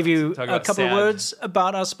give you a couple of words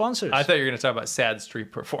about our sponsors. I thought you were going to talk about sad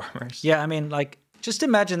street performers. Yeah, I mean, like, just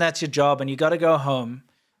imagine that's your job and you got to go home,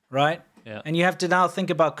 right? Yeah. And you have to now think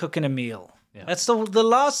about cooking a meal. Yeah. That's the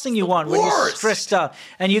last thing you want when you're stressed out.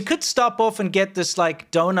 And you could stop off and get this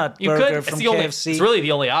like donut burger from KFC. It's really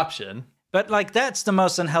the only option. But like that's the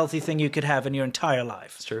most unhealthy thing you could have in your entire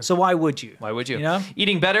life. It's true. So why would you? Why would you? You know?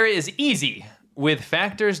 Eating better is easy with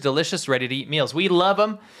Factor's delicious ready-to-eat meals. We love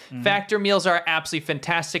them. Factor meals are absolutely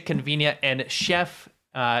fantastic, convenient, and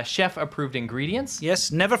chef-approved ingredients.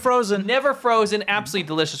 Yes, never frozen. Never frozen. Absolutely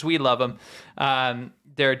delicious. We love them.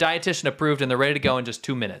 They're dietitian approved and they're ready to go in just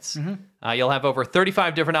 2 minutes. You'll have over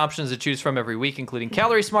 35 different options to choose from every week, including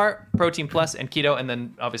Calorie Smart, Protein Plus, and Keto, and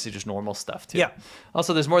then obviously just normal stuff too. Yeah.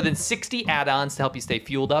 Also, there's more than 60 add-ons to help you stay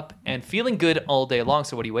fueled up and feeling good all day long.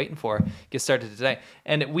 So what are you waiting for? Get started today.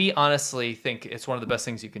 And we honestly think it's one of the best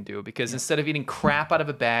things you can do because instead of eating crap out of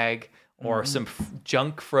a bag or some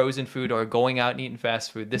junk frozen food or going out and eating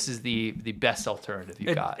fast food, this is the best alternative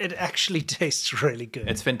you've got. It actually tastes really good.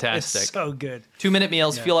 It's fantastic. It's so good. 2-minute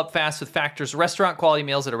meals, fuel up fast with Factor's restaurant quality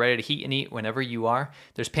meals that are ready to heat and eat whenever you are.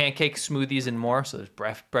 There's pancakes, smoothies, and more. So there's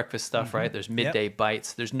breakfast stuff, right? There's midday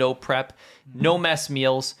bites. There's no prep, no mess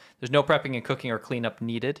meals. There's no prepping and cooking or cleanup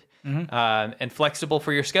needed. And flexible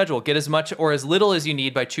for your schedule. Get as much or as little as you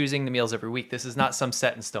need by choosing the meals every week. This is not some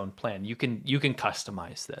set in stone plan. You can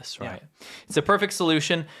customize this, right? It's a perfect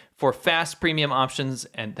solution for fast premium options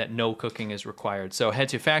and that no cooking is required. So head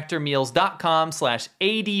to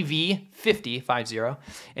factormeals.com/ADV50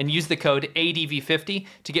 and use the code ADV50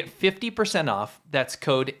 to get 50% off. That's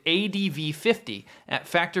code ADV50 at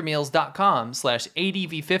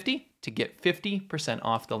factormeals.com/ADV50 to get 50%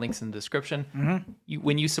 off. The link's in the description.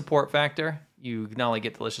 When you support Factor, you not only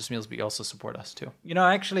get delicious meals, but you also support us too. You know,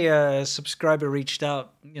 actually a subscriber reached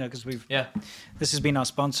out, because this has been our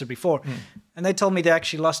sponsor before. And they told me they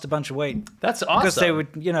actually lost a bunch of weight. That's awesome. Because they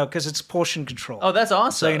would, because it's portion control. Oh, that's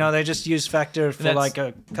awesome. So, they just use Factor for like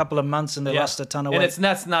a couple of months and they lost a ton of weight. And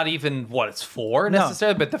that's not even what it's for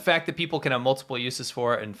necessarily, but the fact that people can have multiple uses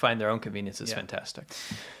for it and find their own convenience is fantastic.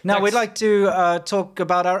 Now, we'd like to talk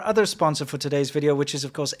about our other sponsor for today's video, which is,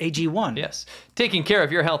 of course, AG1. Yes. Taking care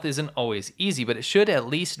of your health isn't always easy, but it should at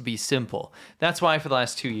least be simple. That's why for the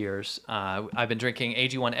last 2 years, I've been drinking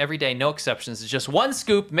AG1 every day, no exceptions. It's just one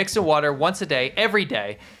scoop mixed in water once a day, every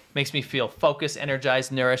day. Makes me feel focused,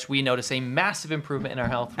 energized, nourished. We notice a massive improvement in our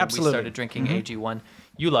health when we started drinking AG1.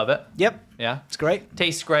 You love it. Yep. Yeah. It's great.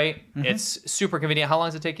 Tastes great. It's super convenient. How long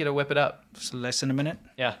does it take you to whip it up? Just less than a minute.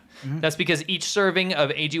 Yeah. That's because each serving of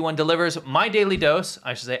AG1 delivers my daily dose,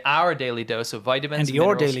 I should say our daily dose of vitamins and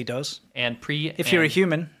your daily dose. And if you're a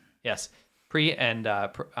human. Yes. Pre and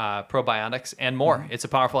probiotics and more. It's a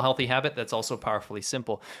powerful, healthy habit that's also powerfully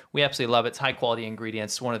simple. We absolutely love it. It's high quality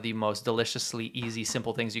ingredients. One of the most deliciously easy,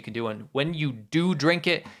 simple things you can do. And when you do drink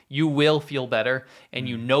it, you will feel better and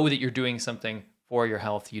you know that you're doing something for your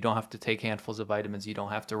health. You don't have to take handfuls of vitamins. You don't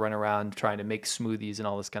have to run around trying to make smoothies and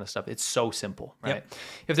all this kind of stuff. It's so simple, right? Yep.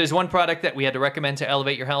 If there's one product that we had to recommend to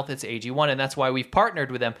elevate your health, it's AG1, and that's why we've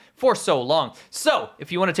partnered with them for so long. So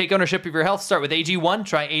if you want to take ownership of your health, start with AG1.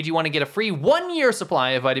 Try AG1 and get a free 1-year supply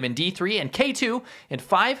of vitamin D3 and K2 and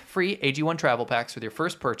 5 free AG1 travel packs with your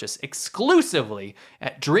first purchase exclusively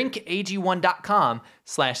at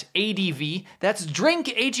drinkag1.com/ADV. That's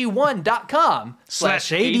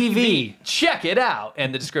drinkag1.com/ADV. Check it out.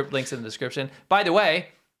 And the link's in the description. By the way,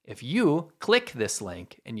 if you click this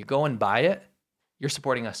link and you go and buy it, you're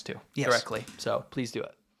supporting us too directly. So please do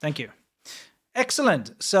it. Thank you.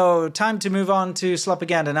 Excellent. So time to move on to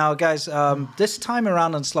Slopaganda. Now, guys, this time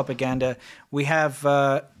around on Slopaganda, we have...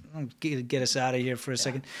 get us out of here for a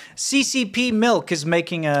second. CCP Milk is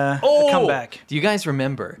making a comeback. Do you guys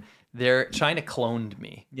remember? They're China cloned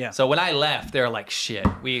me. Yeah. So when I left, they're like, shit,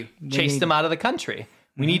 we chased them out of the country.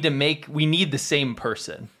 We need the same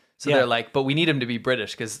person. So they're like, but we need him to be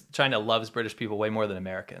British because China loves British people way more than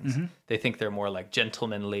Americans. They think they're more like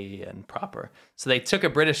gentlemanly and proper. So they took a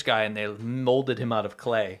British guy and they molded him out of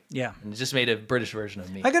clay. Yeah. And just made a British version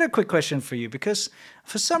of me. I got a quick question for you because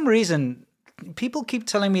for some reason... people keep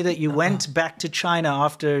telling me that you went back to China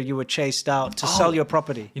after you were chased out to sell your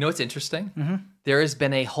property. You know what's interesting? There has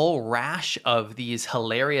been a whole rash of these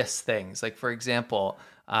hilarious things. Like, for example,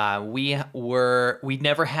 we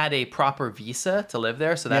never had a proper visa to live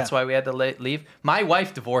there, so that's why we had to leave. My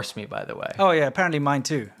wife divorced me, by the way. Oh, yeah, apparently mine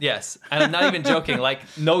too. Yes, and I'm not even joking. Like,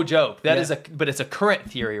 no joke. But it's a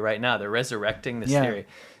current theory right now. They're resurrecting this theory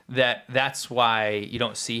that's why you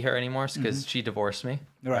don't see her anymore, because she divorced me.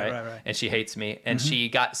 Right. And she hates me. And she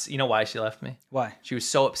got, you know why she left me? Why? She was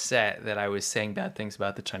so upset that I was saying bad things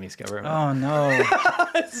about the Chinese government. Oh, no.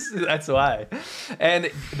 That's why.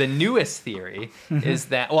 And the newest theory is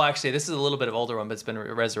that, well, actually, this is a little bit of older one, but it's been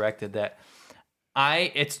resurrected, that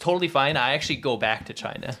it's totally fine. I actually go back to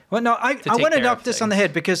China. Well, no, I want to knock this on the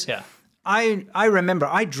head, because I remember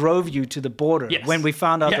I drove you to the border when we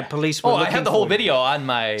found out the police were looking for you. I have the whole video on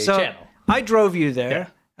my channel. I drove you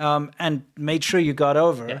there and made sure you got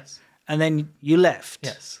over. Yes. And then you left.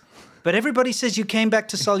 Yes. But everybody says you came back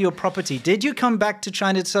to sell your property. Did you come back to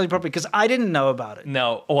China to sell your property? Because I didn't know about it.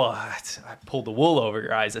 No. Well, I pulled the wool over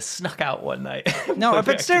your eyes. I snuck out one night. No,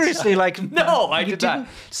 but seriously, No, I did not.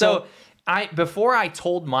 So before I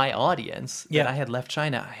told my audience that I had left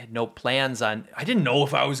China, I had no plans on. I didn't know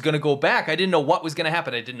if I was going to go back. I didn't know what was going to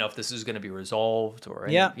happen. I didn't know if this was going to be resolved or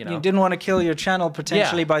you didn't want to kill your channel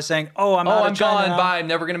potentially by saying, "Oh, I'm out of China. Gone. Bye. I'm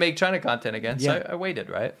never going to make China content again." So I waited,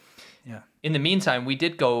 right? Yeah. In the meantime, we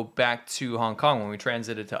did go back to Hong Kong when we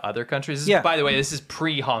transited to other countries. By the way, this is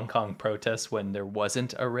pre-Hong Kong protests when there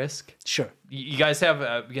wasn't a risk. Sure. You guys you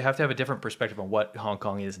have to have a different perspective on what Hong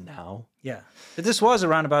Kong is now. Yeah. But this was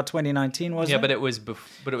around about 2019, wasn't it? Yeah, but it was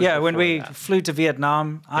before. When we flew to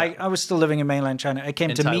Vietnam, I was still living in mainland China. I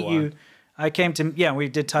came to meet you. We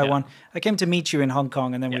did Taiwan. I came to meet you in Hong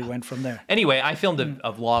Kong, and then we went from there. Anyway, I filmed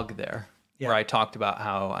a vlog there. Where I talked about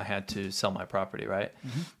how I had to sell my property, right?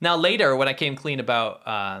 Now later, when I came clean about,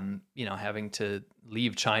 having to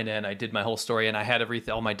leave China, and I did my whole story, and I had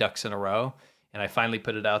all my ducks in a row, and I finally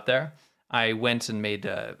put it out there, I went and made,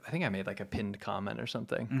 I think I made like a pinned comment or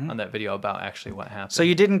something on that video about actually what happened. So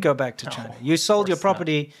you didn't go back to China. You sold your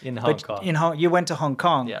property in Hong Kong. You went to Hong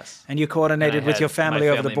Kong. Yes. And you coordinated with your family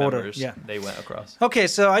over the border. Members, they went across. Okay,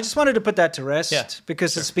 so I just wanted to put that to rest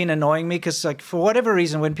because it's been annoying me, because for whatever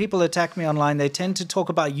reason, when people attack me online, they tend to talk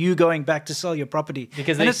about you going back to sell your property.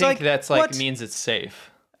 Because they think that's means it's safe.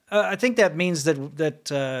 I think that means that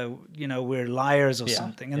we're liars or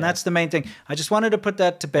something, and that's the main thing. I just wanted to put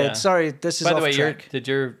that to bed. Sorry, this is off track. By the way, did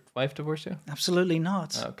your wife divorce you? Absolutely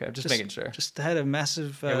not. Okay, I'm just making sure. Just had a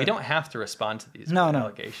massive. We don't have to respond to these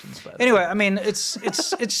allegations. But anyway, I mean, it's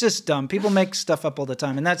just dumb. People make stuff up all the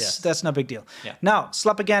time, and that's no big deal. Yeah. Now,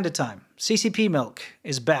 slapaganda time. CCP milk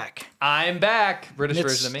is back. I'm back. British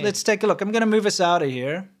version of me. Let's take a look. I'm going to move us out of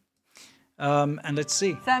here. And let's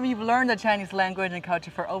see. Sam, you've learned the Chinese language and culture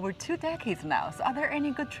for over 2 decades now. So are there any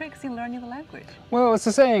good tricks in learning the language? Well, as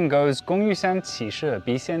the saying goes, 工欲善其事，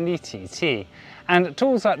必先利其器. And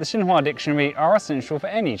tools like the Xinhua Dictionary are essential for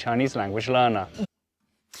any Chinese language learner.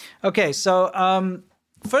 Okay, so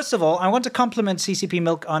first of all, I want to compliment CCP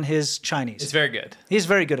Milk on his Chinese. It's very good. He's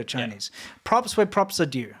very good at Chinese. Props where props are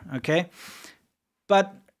due, okay?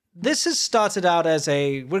 But this has started out as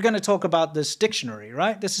we're going to talk about this dictionary,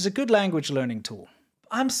 right? This is a good language learning tool.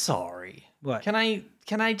 I'm sorry. What? Can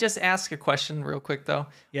I just ask a question real quick, though?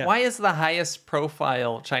 Yeah. Why is the highest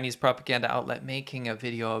profile Chinese propaganda outlet making a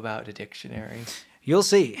video about a dictionary? You'll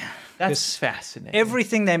see. That's fascinating.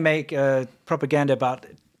 Everything they make propaganda about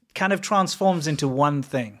kind of transforms into one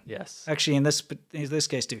thing. Yes. Actually, in this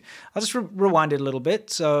case, too. I'll just rewind it a little bit.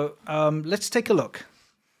 So let's take a look.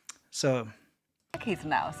 So... decades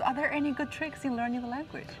now. So are there any good tricks in learning the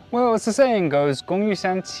language? Well, as the saying goes, 工欲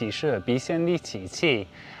善其事，必先利其器.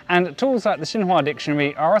 And tools like the Xinhua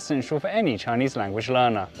Dictionary are essential for any Chinese language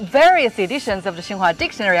learner. Various editions of the Xinhua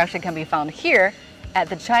Dictionary actually can be found here at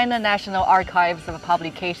the China National Archives of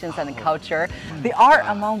Publications and Culture. They are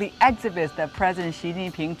among the exhibits that President Xi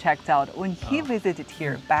Jinping checked out when he visited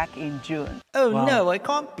here back in June. Oh no, I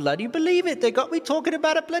can't bloody believe it. They got me talking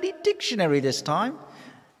about a bloody dictionary this time.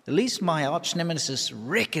 At least my arch nemesis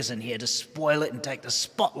Rick isn't here to spoil it and take the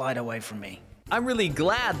spotlight away from me. I'm really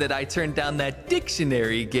glad that I turned down that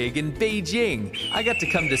dictionary gig in Beijing. I got to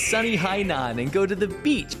come to sunny Hainan and go to the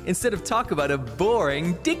beach instead of talk about a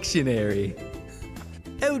boring dictionary.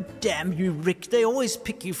 Oh, damn you, Rick. They always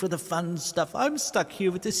pick you for the fun stuff. I'm stuck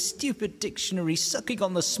here with this stupid dictionary sucking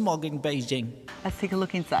on the smog in Beijing. Let's take a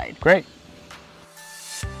look inside. Great.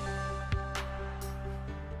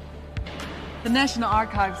 The National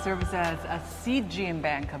Archives serves as a seed gene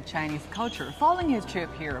bank of Chinese culture. Following his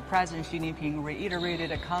trip here, President Xi Jinping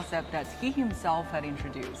reiterated a concept that he himself had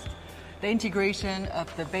introduced: the integration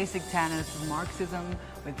of the basic tenets of Marxism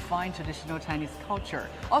with fine traditional Chinese culture,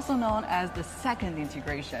 also known as the second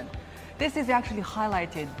integration. This is actually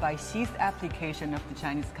highlighted by Xi's application of the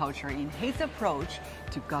Chinese culture in his approach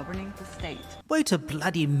to governing the state. Wait a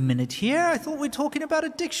bloody minute here. I thought we were talking about a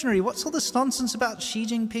dictionary. What's all this nonsense about Xi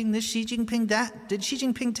Jinping this, Xi Jinping that? Did Xi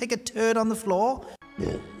Jinping take a turd on the floor?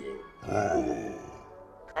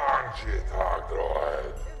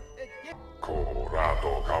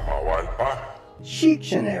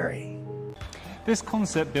 Dictionary. This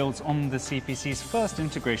concept builds on the CPC's first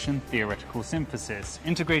integration theoretical synthesis,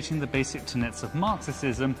 integrating the basic tenets of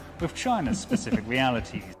Marxism with China's specific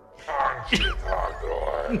realities.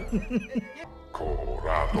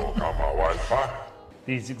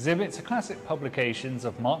 These exhibits are classic publications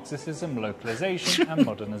of Marxism, localization, and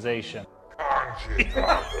modernization.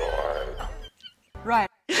 Right.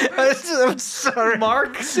 I'm sorry.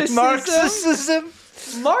 Marxism?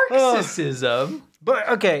 But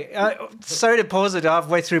okay, sorry to pause it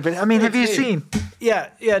halfway through, but I mean, have you seen? Yeah,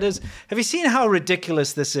 it is. Have you seen how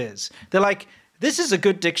ridiculous this is? They're like, this is a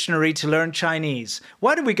good dictionary to learn Chinese.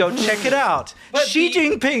 Why don't we go check it out? Xi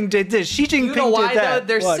Jinping did this. Xi Jinping did that.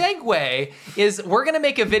 Their segue is we're going to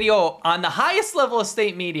make a video on the highest level of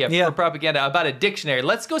state media for propaganda about a dictionary.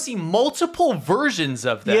 Let's go see multiple versions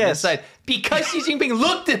of them inside because Xi Jinping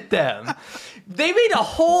looked at them. They made a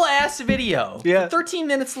whole ass video, 13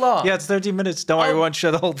 minutes long. Yeah, it's 13 minutes. Don't worry, we won't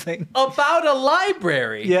show the whole thing. About a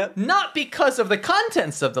library. Not because of the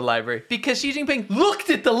contents of the library, because Xi Jinping looked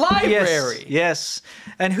at the library. Yes.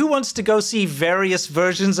 And who wants to go see various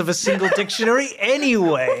versions of a single dictionary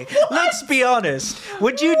anyway? Let's be honest.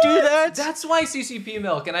 Would you do that? That's why CCP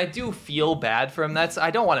Milk, and I do feel bad for him. I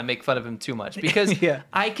don't want to make fun of him too much because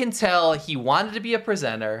I can tell he wanted to be a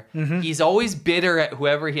presenter. He's always bitter at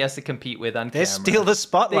whoever he has to compete with on camera. They steal the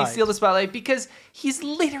spotlight. They steal the spotlight because he's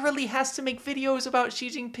literally has to make videos about Xi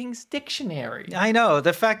Jinping's dictionary. I know.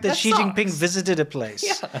 The fact that Xi Jinping visited a place.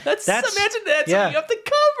 Yeah, that's imagine that's what you have to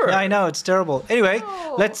cover. Yeah, I know. It's terrible. Anyway,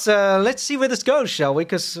 let's see where this goes, shall we?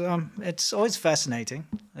 Because it's always fascinating.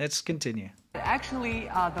 Let's continue. Actually,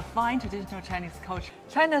 the fine traditional Chinese culture,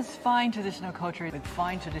 China's fine traditional culture with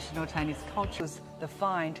fine traditional Chinese cultures, the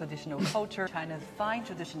fine traditional culture, China's fine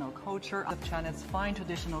traditional culture, of China's fine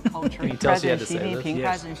traditional culture. President Xi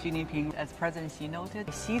Jinping, as President Xi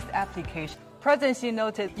noted, Xi's application. President Xi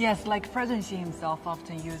noted, yes, like President Xi himself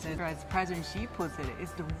often uses, as President Xi puts it,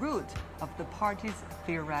 is the root of the party's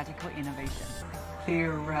theoretical innovation.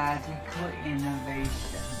 Theoretical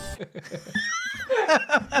innovation.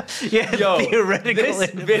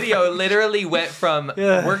 This video literally went from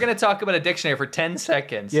we're going to talk about a dictionary for 10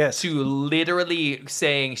 seconds to literally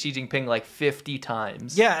saying Xi Jinping like 50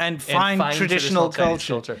 times. Yeah, and fine traditional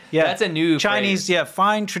culture. Yeah, that's a new Chinese phrase.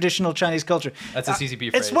 Fine traditional Chinese culture. That's a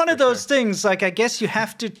CCP phrase. It's one of those things, like, I guess you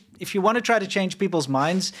have to, if you want to try to change people's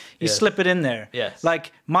minds, you slip it in there. Yes.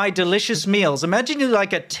 Like, my delicious meals. Imagine you're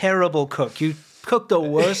like a terrible cook. You cook the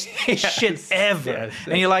worst shit ever.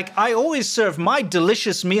 And you're like, I always serve my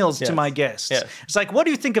delicious meals to my guests. It's like, what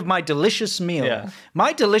do you think of my delicious meal?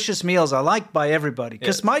 My delicious meals are liked by everybody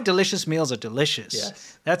because my delicious meals are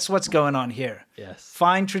delicious. That's what's going on here.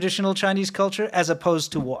 Fine traditional Chinese culture as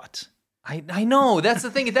opposed to what? I know, that's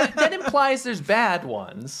the thing. That implies there's bad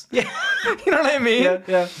ones. Yeah. You know what I mean?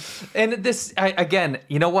 Yeah. And this, again,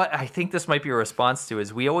 you know what? I think this might be a response to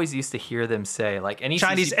is we always used to hear them say, like, any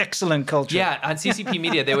Chinese excellent culture. Yeah, on CCP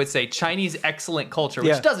media, they would say Chinese excellent culture,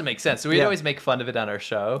 which doesn't make sense. So we'd always make fun of it on our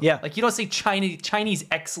show. Yeah. Like, you don't say Chinese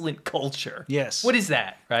excellent culture. Yes. What is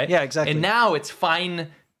that, right? Yeah, exactly. And now it's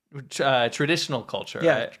fine traditional culture,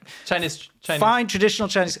 right? Chinese fine traditional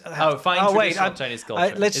Chinese. Chinese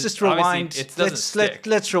culture. Let's just rewind.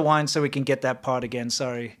 Let's rewind so we can get that part again.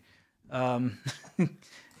 Sorry.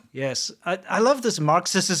 Yes, I love this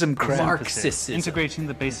Marxism crap. Marxism. Integrating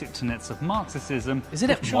the basic tenets of Marxism. Isn't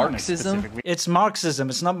it Marxism? It's Marxism.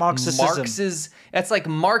 It's not Marxism. That's like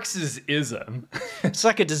Marxism. It's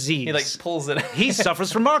like a disease. He like pulls it out. He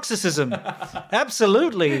suffers from Marxism.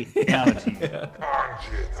 Absolutely. He's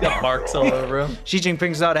got marks all over him. Xi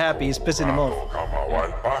Jinping's not happy. He's pissing him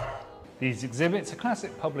off. These exhibits are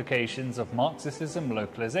classic publications of Marxism,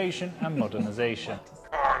 localization, and modernization.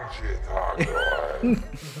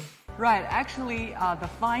 Right, actually, the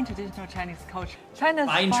fine traditional Chinese culture. China's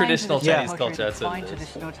fine traditional Chinese culture. That's fine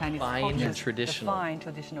traditional Chinese fine traditional. Fine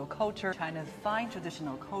traditional culture. China's fine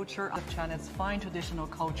traditional culture. Of China's fine traditional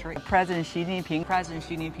culture. President Xi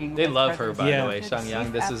Jinping. They love her, by the way, Shang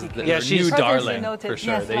Yang. This is their new darling for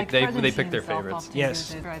sure. They pick their favorites.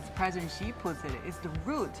 Yes. As President Xi puts it, is the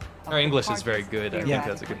root. Her English is very good. I think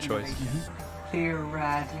that's a good choice.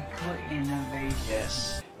 Theoretical innovation.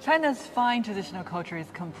 Yes. China's fine traditional culture is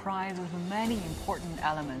comprised of many important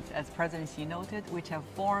elements, as President Xi noted, which have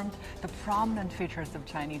formed the prominent features of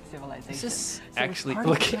Chinese civilization. Actually,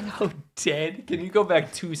 look at how dead. Can you go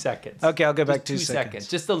back 2 seconds? Okay, I'll go back 2 seconds.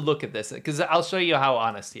 Just to look at this, because I'll show you how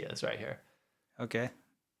honest he is right here. Okay.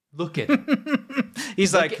 Look at him.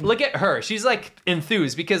 He's look at her. She's like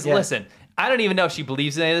enthused because listen, I don't even know if she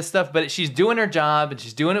believes in any of this stuff, but she's doing her job and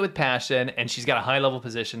she's doing it with passion and she's got a high level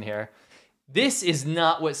position here. This is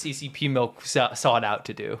not what CCP Milk sought out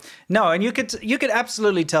to do. No, and you could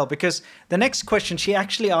absolutely tell, because the next question she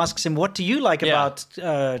actually asks him, what do you like about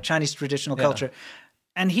Chinese traditional culture?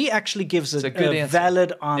 And he actually gives a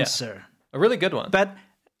valid answer. A really good one. But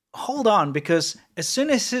hold on, because as soon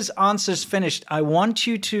as his answer's finished, I want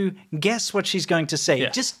you to guess what she's going to say. Yeah.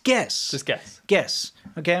 Just guess. Just guess. Guess.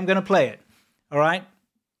 Okay, I'm going to play it. All right?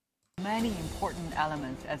 Many important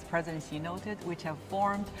elements, as President Xi noted, which have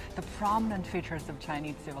formed the prominent features of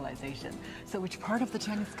Chinese civilization. So which part of the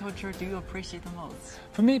Chinese culture do you appreciate the most?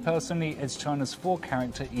 For me personally, it's China's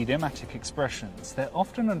 4-character idiomatic expressions. They're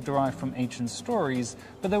often derived from ancient stories,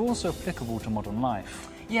 but they're also applicable to modern life.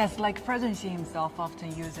 Yes, like President Xi himself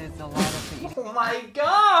often uses a lot of the... Oh my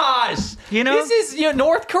gosh! You know? This is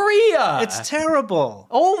North Korea! It's terrible.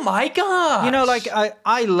 Oh my gosh! You know, like,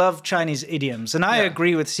 I love Chinese idioms, and I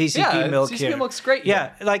agree with CCP Milk here. CCP Milk's great.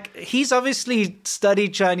 Yeah, like, he's obviously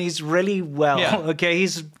studied Chinese really well, okay?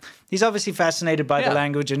 He's obviously fascinated by the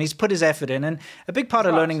language, and he's put his effort in, and a big part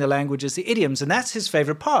of learning the language is the idioms, and that's his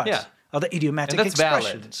favorite part. Yeah. Are the idiomatic that's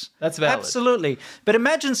expressions. Valid. That's valid. Absolutely. But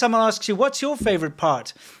imagine someone asks you, what's your favorite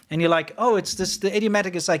part? And you're like, oh, it's this, the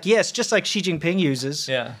idiomatic is like, yes, just like Xi Jinping uses.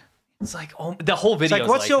 Yeah. It's like, oh, the whole video is like,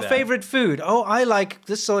 what's your favorite food? Oh, I like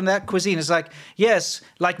this or that cuisine. It's like, yes,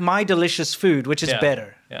 like my delicious food, which is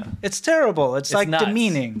better. Yeah. It's terrible. It's like nuts.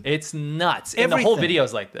 demeaning. It's nuts. And the whole video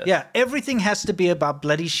is like this. Yeah, everything has to be about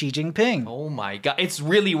bloody Xi Jinping. Oh my God. It's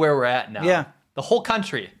really where we're at now. Yeah. The whole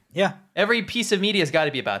country. Yeah. Every piece of media has got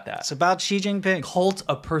to be about that. It's about Xi Jinping. Cult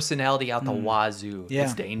of personality out the wazoo. Yeah.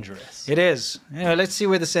 It's dangerous. It is. You know, let's see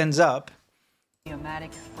where this ends up.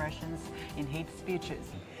 Idiomatic expressions in hate speeches.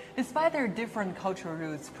 Despite their different cultural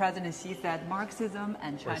roots, President Xi said Marxism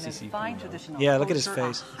and China's fine traditional culture look at his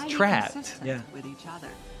face. are highly Trapped. consistent with each other.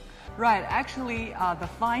 Right, actually, the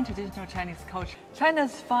fine traditional Chinese culture,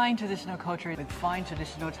 China's fine traditional culture with fine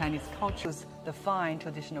traditional Chinese cultures, the fine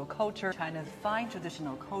traditional culture, China's fine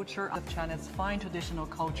traditional culture of China's fine traditional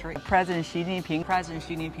culture. President Xi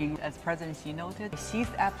Jinping, as President Xi noted, Xi's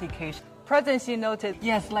application. President Xi noted,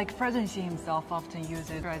 yes, like President Xi himself often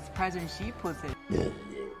uses, as President Xi puts it.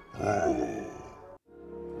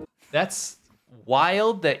 That's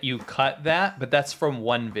wild that you cut that, but that's from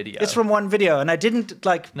one video. It's from one video, and I didn't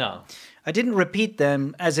No. I didn't repeat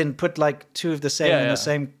them, as in put like two of the same in the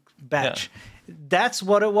same batch. Yeah. That's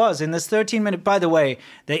what it was in this 13-minute. By the way,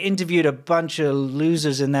 they interviewed a bunch of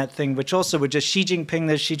losers in that thing, which also were just Xi Jinping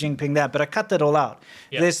this, Xi Jinping that. But I cut that all out.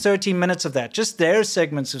 Yeah. There's 13 minutes of that, just their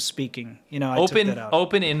segments of speaking. You know, I took that out.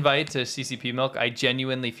 Open invite to CCP Milk. I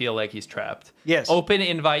genuinely feel like he's trapped. Yes. Open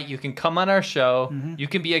invite. You can come on our show. You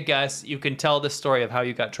can be a guest. You can tell the story of how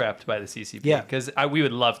you got trapped by the CCP. Yeah. Because we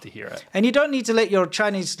would love to hear it. And you don't need to let your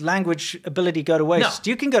Chinese language ability go to waste.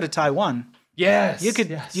 No. You can go to Taiwan. Yes,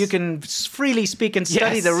 you can freely speak and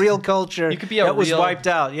study the real culture that was wiped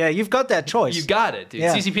out. Yeah, you've got that choice. You got it, dude.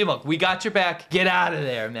 Yeah. CCP Milk, we got your back. Get out of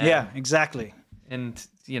there, man. Yeah, exactly. And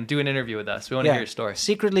do an interview with us. We want to hear your story.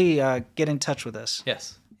 Secretly get in touch with us.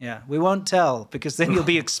 Yes. Yeah, we won't tell, because then you'll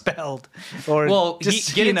be expelled. Or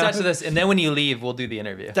get in touch with us, and then when you leave, we'll do the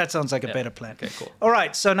interview. That sounds like a better plan. Okay, cool. All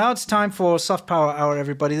right, so now it's time for Soft Power Hour,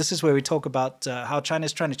 everybody. This is where we talk about how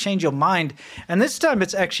China's trying to change your mind. And this time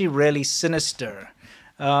it's actually really sinister.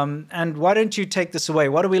 And why don't you take this away?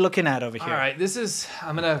 What are we looking at over here? All right,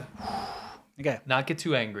 I'm going to not get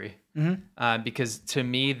too angry. Because to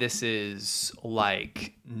me, this is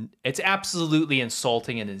like, it's absolutely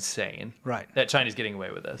insulting and insane that China's getting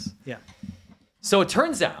away with this. Yeah. So it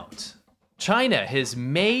turns out China has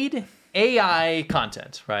made AI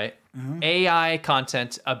content, right? AI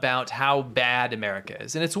content about how bad America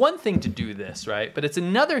is. And it's one thing to do this, right? But it's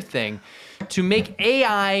another thing to make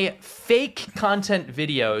AI fake content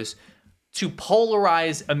videos to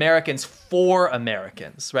polarize Americans for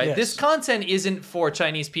Americans, right? Yes. This content isn't for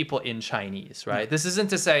Chinese people in Chinese, right? This isn't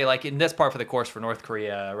to say, like, in this part for the course for North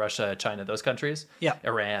Korea, Russia, China, those countries,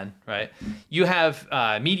 Iran, right? You have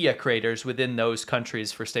media creators within those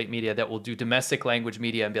countries for state media that will do domestic language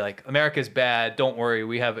media and be like, America's bad, don't worry,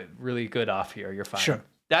 we have it really good off here, you're fine. Sure.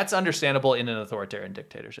 That's understandable in an authoritarian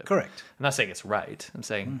dictatorship. Correct. I'm not saying it's right. I'm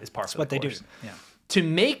saying it's part of the what they do. Yeah. To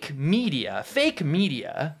make media, fake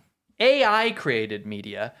media, AI-created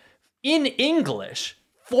media in English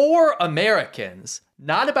for Americans,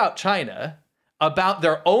 not about China, about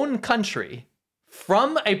their own country,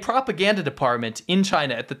 from a propaganda department in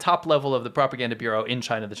China at the top level of the propaganda bureau in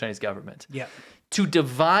China, the Chinese government. Yeah. To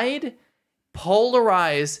divide,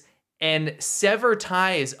 polarize, and sever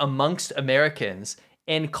ties amongst Americans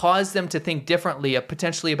and cause them to think differently,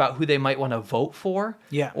 potentially about who they might want to vote for,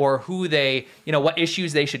 or who they, what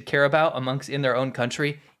issues they should care about in their own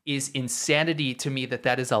country, is insanity to me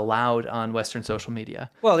that is allowed on Western social media.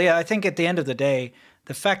 Well, yeah, I think at the end of the day,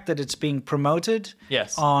 the fact that it's being promoted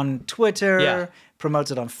on Twitter,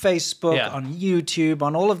 promoted on Facebook, on YouTube,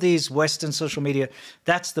 on all of these Western social media,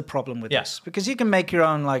 that's the problem with this. Because you can make your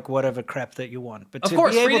own, like, whatever crap that you want. But of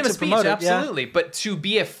course, freedom of speech, absolutely. But to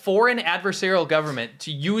be a foreign adversarial government,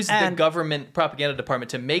 to use the government propaganda department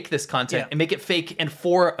to make this content and make it fake and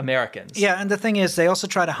for Americans. Yeah, and the thing is, they also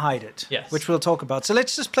try to hide it, which we'll talk about. So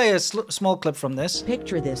let's just play a small clip from this.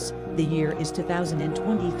 Picture this. The year is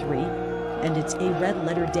 2023. And it's a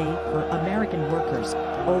red-letter day for American workers.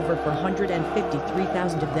 Over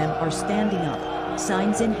 453,000 of them are standing up,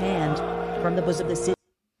 signs in hand, from the bosom of the city.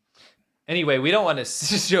 Anyway, we don't want to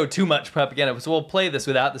show too much propaganda, so we'll play this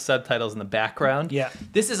without the subtitles in the background. Yeah.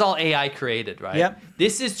 This is all AI created, right? Yep.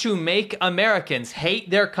 This is to make Americans hate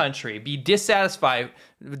their country, be dissatisfied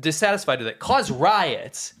with it, cause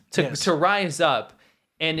riots to rise up,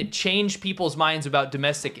 and change people's minds about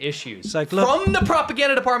domestic issues like, look, from the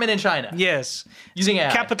propaganda department in China. Yes. Using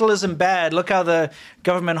AI. Capitalism bad. Look how the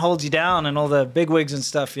government holds you down and all the bigwigs and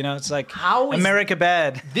stuff. It's like, America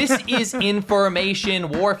bad. This is information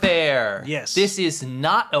warfare. Yes. This is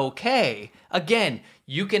not okay. Again,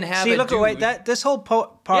 you can have See, look, wait, this whole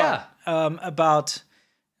part about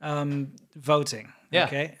voting. Yeah.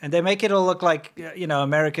 Okay. And they make it all look like,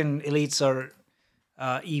 American elites are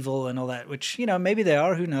evil and all that, which, maybe they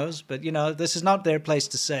are, who knows? But, this is not their place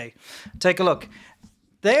to say. Take a look.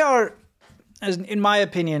 They are, in my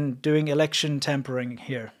opinion, doing election tampering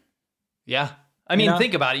here. Yeah. I mean,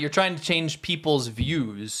 think about it. You're trying to change people's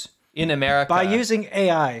views in America. By using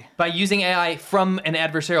AI. By using AI from an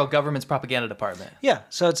adversarial government's propaganda department. Yeah.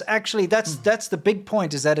 So it's actually, that's the big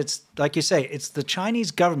point, is that it's, like you say, it's the Chinese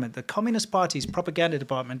government, the Communist Party's propaganda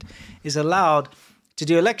department is allowed to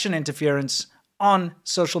do election interference on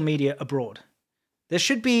social media abroad. There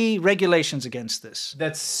should be regulations against this.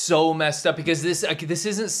 That's so messed up, because this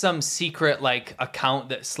isn't some secret account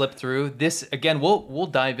that slipped through. This, again, we'll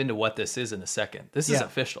dive into what this is in a second. This is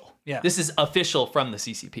official. Yeah. This is official from the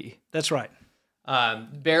CCP. That's right.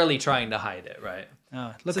 Barely trying to hide it, right?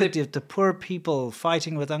 Look at the poor people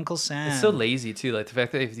fighting with Uncle Sam. It's so lazy too, like the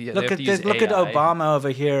fact that they look have to use look AI. at Obama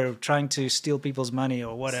over here trying to steal people's money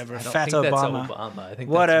or whatever. I don't Fat think Obama. That's Obama. I think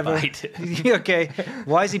whatever. That's Biden. Okay,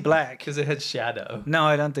 why is he black? Because it had shadow. No,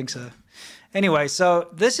 I don't think so. Anyway, so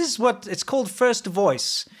this is what it's called. First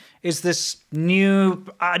Voice is this new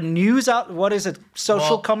news out. What is it?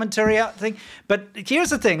 Social commentary out thing. But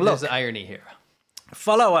here's the thing. Look, there's irony here.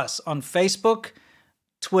 Follow us on Facebook,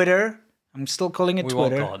 Twitter. I'm still calling it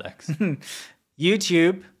Twitter. We won't call it X.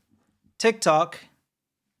 YouTube, TikTok,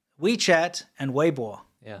 WeChat, and Weibo.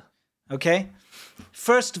 Yeah. Okay?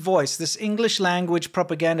 First Voice, this English language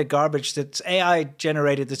propaganda garbage that's AI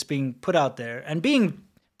generated that's being put out there and being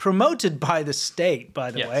promoted by the state,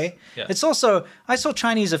 by the way. Yes. It's also, I saw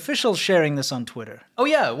Chinese officials sharing this on Twitter. Oh,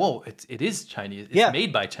 yeah. Whoa, it is Chinese. It's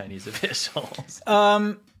made by Chinese officials.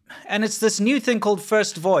 And it's this new thing called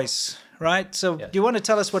First Voice. Right? So do you want to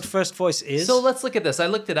tell us what First Voice is? So let's look at this. I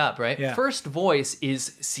looked it up, right? Yeah. First Voice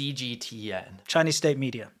is CGTN. Chinese state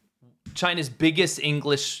media. China's biggest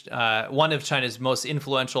English, one of China's most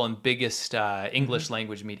influential and biggest English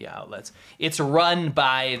language media outlets. It's run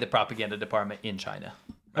by the propaganda department in China.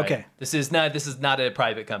 Right? Okay. This is not a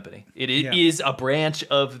private company. It is a branch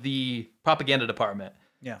of the propaganda department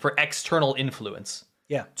for external influence.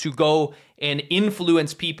 Yeah. To go and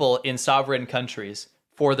influence people in sovereign countries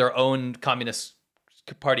for their own Communist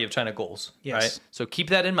Party of China goals, right? So keep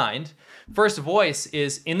that in mind. First Voice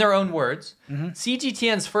is, in their own words,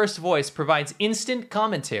 CGTN's First Voice provides instant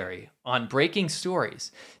commentary on breaking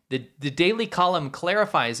stories. The daily column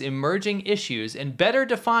clarifies emerging issues and better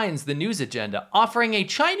defines the news agenda, offering a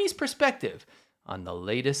Chinese perspective on the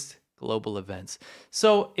latest global events.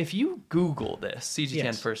 So if you Google this,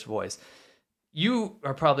 CGTN First Voice, you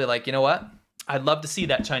are probably like, you know what? I'd love to see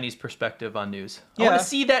that Chinese perspective on news. I want to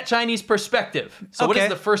see that Chinese perspective. So what is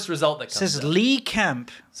the first result that comes up? It says Lee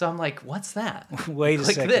Camp. So I'm like, what's that? Wait a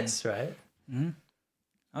second. Click this, right?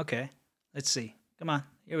 Okay. Let's see. Come on.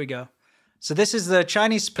 Here we go. So this is the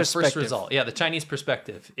Chinese perspective. The first result. Yeah, the Chinese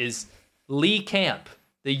perspective is Lee Camp.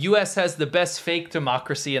 The U.S. has the best fake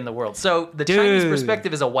democracy in the world. So the Chinese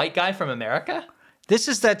perspective is a white guy from America? This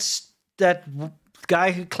is that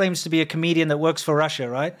guy who claims to be a comedian that works for Russia,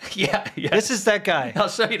 right? Yeah. This is that guy. I'll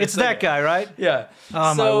show you. It's that guy, right? Yeah.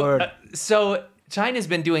 Oh, my word. So China's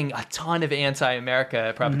been doing a ton of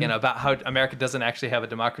anti-America propaganda about how America doesn't actually have a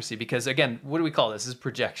democracy because, again, what do we call this? This is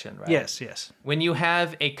projection, right? Yes. When you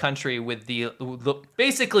have a country with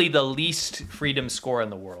basically the least freedom score in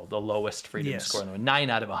the world, the lowest freedom score in the world, 9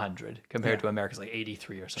 out of 100 compared to America's like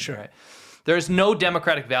 83 or something, right? There's no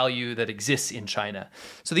democratic value that exists in China.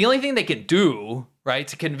 So the only thing they can do, right,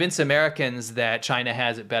 to convince Americans that China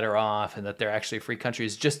has it better off and that they're actually a free country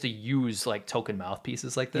is just to use like token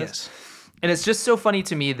mouthpieces like this. Yes. And it's just so funny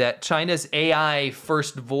to me that China's AI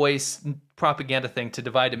first voice propaganda thing to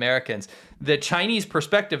divide Americans, the Chinese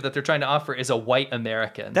perspective that they're trying to offer is a white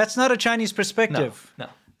American. That's not a Chinese perspective. No.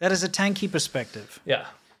 That is a tanky perspective. Yeah.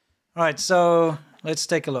 All right, so let's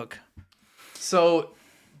take a look. So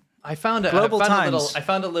I found a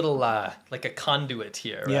little like a conduit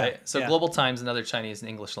here, right? So Global Times, another Chinese and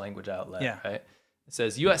English language outlet, right? It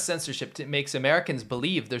says, U.S. censorship makes Americans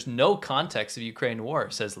believe there's no context of Ukraine war,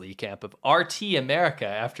 says Lee Camp of RT America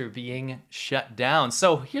after being shut down.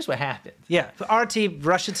 So here's what happened. Yeah, RT,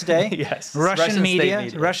 Russia Today. Yes. Russian media.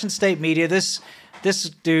 Russian state media. This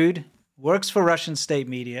dude works for Russian state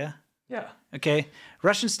media. Yeah. Okay.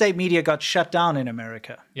 Russian state media got shut down in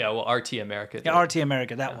America. Yeah, well, RT America did. Yeah, RT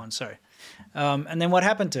America, that one, sorry. And then what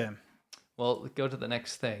happened to him? Well, go to the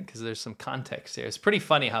next thing, because there's some context here. It's pretty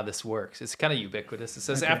funny how this works. It's kind of ubiquitous. It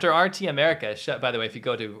says, after RT America shut, by the way, if you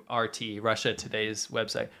go to RT, Russia Today's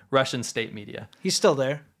website, Russian state media. He's still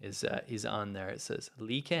there. He's on there. It says,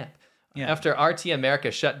 Lee Camp. Yeah. After RT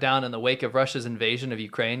America shut down in the wake of Russia's invasion of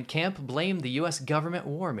Ukraine, Camp blamed the U.S. government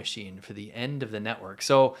war machine for the end of the network.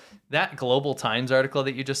 So that Global Times article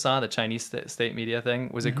that you just saw, the Chinese state media thing,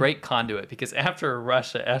 was a great conduit because after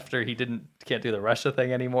he can't do the Russia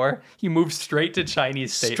thing anymore, he moved straight to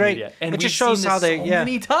Chinese state media. And it just shows how they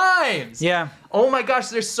many times. Yeah. Oh my gosh,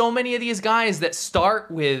 there's so many of these guys that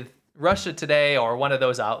start with Russia Today or one of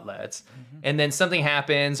those outlets, and then something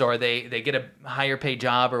happens or they get a higher paid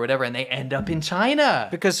job or whatever, and they end up in China.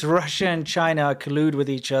 Because Russia and China collude with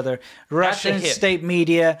each other. Russian state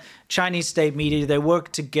media, Chinese state media, they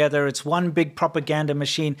work together. It's one big propaganda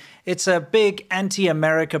machine. It's a big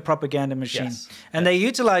anti-America propaganda machine. Yes. And they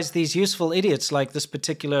utilize these useful idiots like this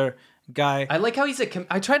particular guy. I like how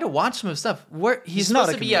I tried to watch some of stuff. He's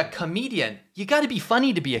supposed to be a comedian. You got to be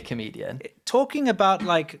funny to be a comedian. Talking about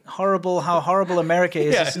like how horrible America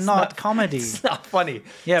is, it's not comedy. It's not funny.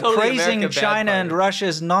 Yeah, totally praising China and Russia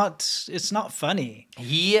is it's not funny.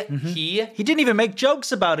 He didn't even make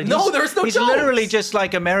jokes about it. No, there's no jokes. He's literally just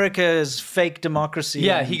like America's fake democracy.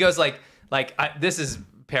 Yeah, he goes this is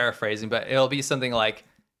paraphrasing, but it'll be something like,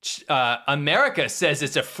 America says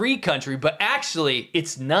it's a free country, but actually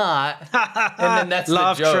it's not. And then that's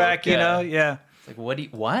laugh the joke. Track, you know? Yeah. It's like,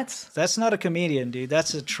 what? That's not a comedian, dude.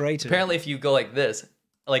 That's a traitor. Apparently, if you go like this,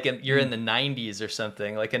 like you're in the 90s or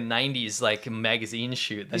something, like a 90s like magazine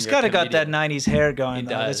shoot. Then He's got that 90s hair going,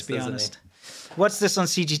 though, let's be honest. What's this on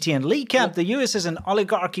CGTN? Lee Camp, the U.S. is an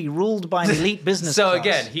oligarchy ruled by an elite business class.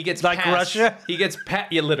 Again, he gets like passed, Russia? He gets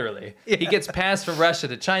literally. Yeah. He gets passed from Russia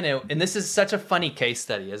to China. And this is such a funny case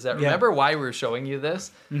study. Remember why we were showing you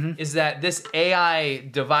this? Is that this AI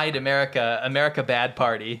divide America bad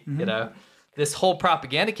party, you know, this whole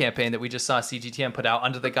propaganda campaign that we just saw CGTN put out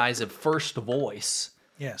under the guise of First Voice.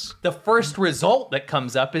 Yes. The first result that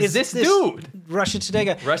comes up is this dude. Russia Today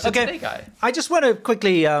guy. Today guy. I just want to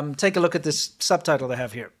quickly take a look at this subtitle they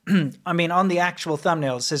have here. I mean, on the actual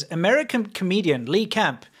thumbnail, it says, American comedian Lee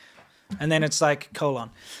Camp. And then it's like,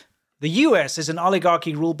 colon. The U.S. is an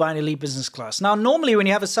oligarchy ruled by an elite business class. Now, normally when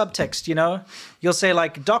you have a subtext, you know, you'll say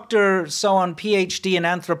like Dr. So-on PhD in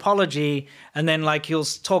anthropology, and then like he'll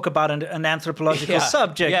talk about an anthropological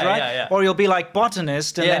subject, right? Yeah. Or you'll be like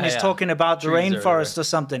botanist, and then he's talking about the rainforest or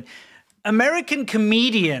something. American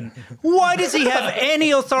comedian. Why does he have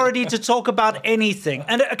any authority to talk about anything?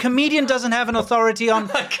 And a comedian doesn't have an authority on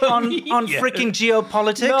freaking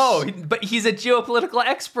geopolitics. No, but he's a geopolitical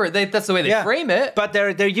expert. That's the way they frame it. But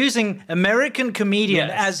they're using American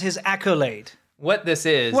comedian as his accolade. What this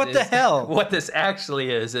is. What the hell? What this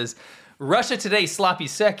actually is Russia Today Sloppy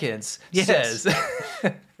Seconds says.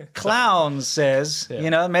 Clown says,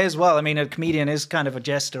 you know, may as well. I mean, a comedian is kind of a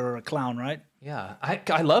jester or a clown, right? Yeah,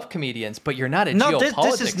 I love comedians, but you're not a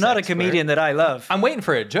geopolitics this is not expert. A comedian that I love. I'm waiting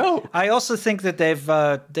for a joke. I also think that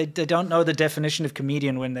they don't know the definition of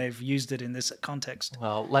comedian when they've used it in this context.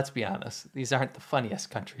 Well, let's be honest. These aren't the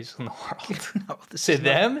funniest countries in the world. No, to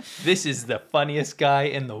them, this is the funniest guy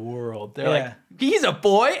in the world. They're like, He's a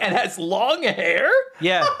boy and has long hair?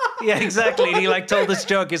 Yeah, exactly. And he like told this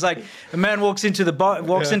joke. He's like, a man walks into a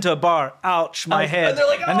bar, ouch, my head.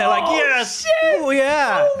 And they're like, yes, shit. oh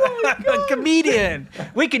yeah, a comedian.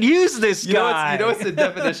 We could use this guy. You know what's the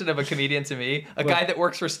definition of a comedian to me? A guy that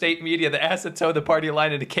works for state media that has to toe the party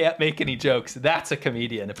line and can't make any jokes. That's a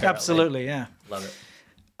comedian, apparently. Absolutely, yeah. Love it.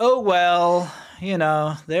 Oh, well,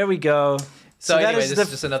 there we go. So anyway, this is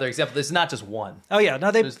just another example. This is not just one. Oh, yeah.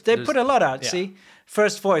 No, they put a lot out, see?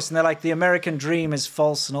 First voice, and they're like, the American dream is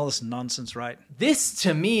false and all this nonsense, right? This,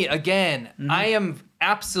 to me, again, I am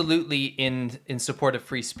absolutely in support of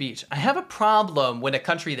free speech. I have a problem when a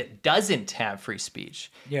country that doesn't have free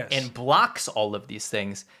speech and blocks all of these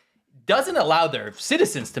things doesn't allow their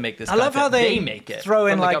citizens to make this content. I love how they make it. Throw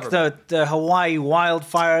in like the Hawaii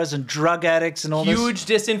wildfires and drug addicts and all this. Huge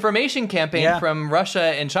disinformation campaign from Russia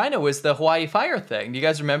and China was the Hawaii fire thing. Do you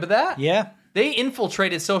guys remember that? Yeah. They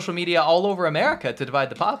infiltrated social media all over America to divide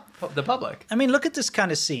the public. I mean, look at this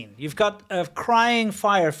kind of scene. You've got a crying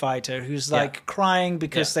firefighter who's like crying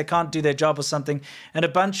because they can't do their job or something, and a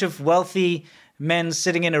bunch of wealthy men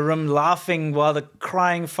sitting in a room laughing while the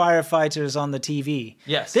crying firefighter is on the TV.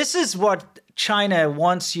 Yes. This is what China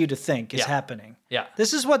wants you to think is happening. Yeah.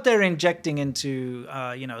 This is what they're injecting into,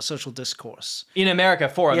 social discourse. In America,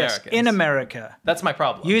 for Americans. In America. That's my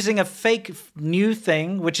problem. Using a fake new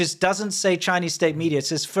thing, which doesn't say Chinese state media, it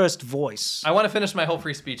says First Voice. I want to finish my whole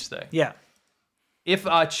free speech thing. Yeah. If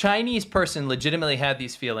a Chinese person legitimately had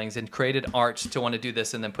these feelings and created art to want to do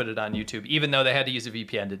this and then put it on YouTube, even though they had to use a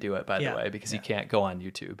VPN to do it, by the way, because you can't go on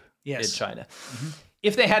YouTube in China.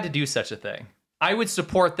 If they had to do such a thing, I would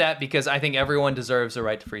support that because I think everyone deserves a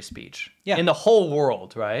right to free speech in the whole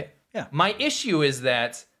world, right? Yeah. My issue is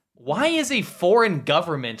that why is a foreign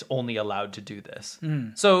government only allowed to do this?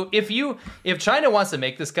 So if China wants to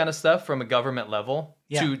make this kind of stuff from a government level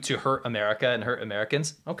to hurt America and hurt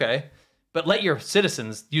Americans, okay. But let your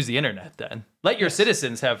citizens use the internet then. Let your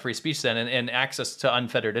citizens have free speech then and access to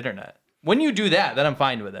unfettered internet. When you do that, then I'm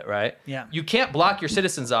fine with it, right? Yeah. You can't block your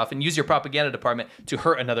citizens off and use your propaganda department to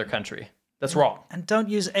hurt another country. That's wrong. And don't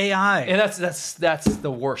use AI. And that's the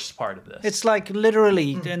worst part of this. It's like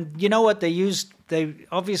literally, and you know what they used? They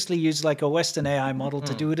obviously used like a Western AI model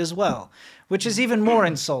to do it as well, which is even more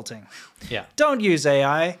insulting. Yeah. Don't use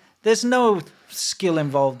AI. There's no skill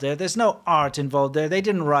involved there. There's no art involved there. They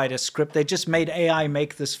didn't write a script. They just made AI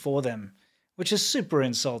make this for them, which is super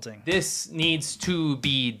insulting. This needs to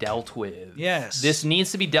be dealt with. Yes. This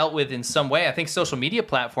needs to be dealt with in some way. I think social media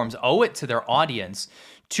platforms owe it to their audience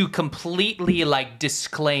to completely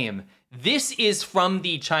disclaim this is from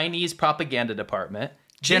the Chinese propaganda departament.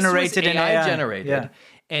 Generated in AI. Generated. Yeah.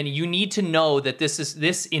 And you need to know that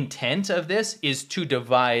this intent of this is to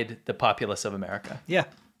divide the populace of America. Yeah.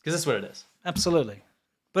 Because that's what it is. Absolutely.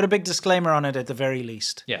 Put a big disclaimer on it at the very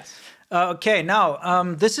least. Yes. Okay,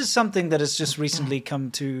 now, this is something that has just recently come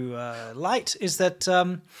to light, is that,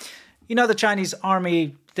 the Chinese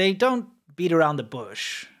army, they don't beat around the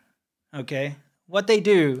bush, okay? What they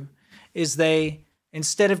do is they,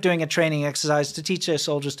 instead of doing a training exercise to teach their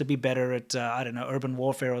soldiers to be better at, urban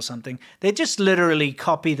warfare or something, they just literally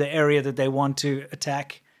copy the area that they want to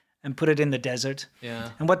attack and put it in the desert. Yeah.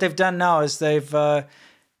 And what they've done now is they've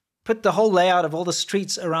put the whole layout of all the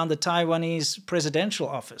streets around the Taiwanese presidential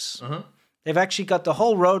office. They've actually got the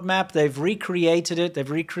whole roadmap. They've recreated it.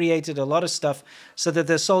 They've recreated a lot of stuff so that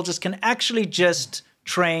their soldiers can actually just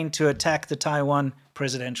train to attack the Taiwan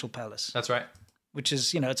presidential palace. That's right. Which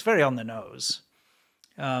is, it's very on the nose.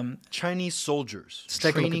 Chinese soldiers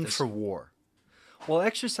training for war. While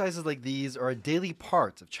exercises like these are a daily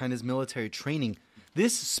part of China's military training,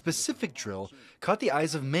 this specific drill caught the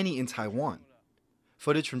eyes of many in Taiwan.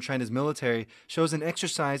 Footage from China's military shows an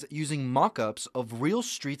exercise using mock-ups of real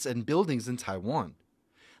streets and buildings in Taiwan.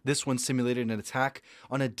 This one simulated an attack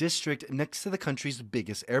on a district next to the country's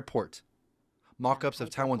biggest airport. Mock-ups of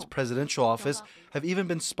Taiwan's presidential office have even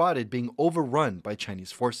been spotted being overrun by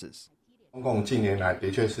Chinese forces. 中共近年来的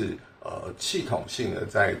确是系统性的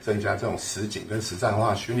在增加这种实景跟实战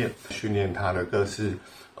化训练它的各式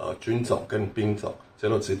军种跟兵种，这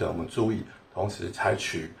都值得我们注意。同时采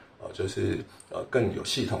取更有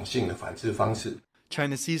系统性的反制方式。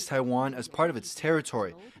 China sees Taiwan as part of its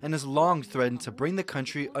territory and has long threatened to bring the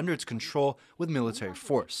country under its control with military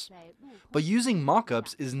force. But using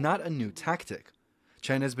mock-ups is not a new tactic.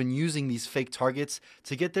 China has been using these fake targets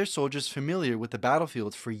to get their soldiers familiar with the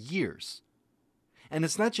battlefield for years. And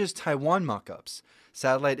it's not just Taiwan mock-ups.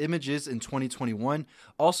 Satellite images in 2021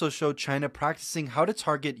 also showed China practicing how to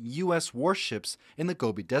target U.S. warships in the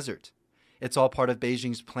Gobi Desert. It's all part of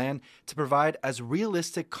Beijing's plan to provide as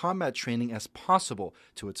realistic combat training as possible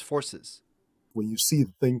to its forces. when you see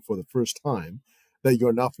the thing for the first time that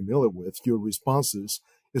you're not familiar with, your responses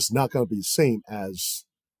is not going to be the same as,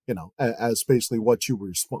 as basically what you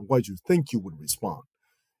think you would respond.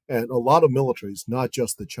 And a lot of militaries, not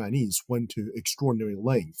just the Chinese, went to extraordinary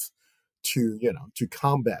lengths to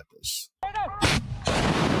combat this.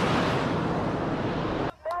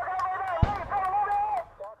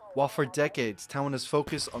 While for decades Taiwan has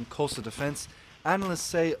focused on coastal defense, analysts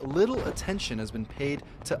say little attention has been paid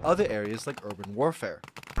to other areas like urban warfare.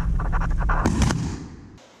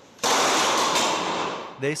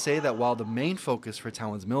 They say that while the main focus for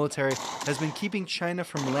Taiwan's military has been keeping China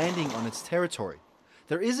from landing on its territory,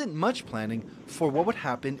 there isn't much planning for what would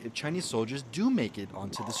happen if Chinese soldiers do make it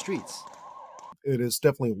onto the streets. It is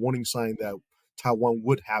definitely a warning sign that Taiwan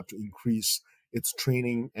would have to increase its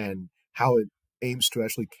training and how it aims to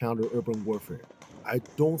actually counter urban warfare. I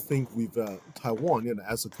don't think Taiwan,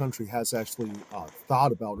 as a country, has actually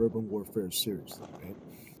thought about urban warfare seriously. Right?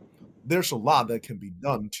 There's a lot that can be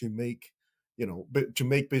done to make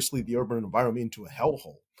basically the urban environment into a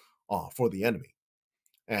hellhole for the enemy.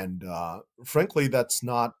 And frankly, that's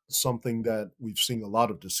not something that we've seen a lot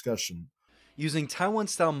of discussion. Using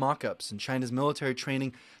Taiwan-style mock-ups in China's military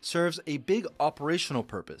training serves a big operational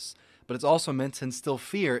purpose, but it's also meant to instill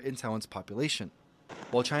fear in Taiwan's population.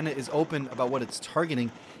 While China is open about what it's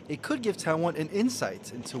targeting, it could give Taiwan an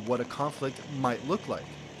insight into what a conflict might look like.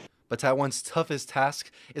 But Taiwan's toughest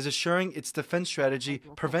task is assuring its defense strategy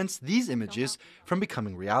prevents these images from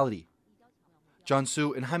becoming reality. John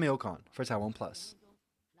Su and Jaime Ocon for Taiwan Plus.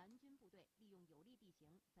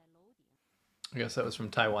 I guess that was from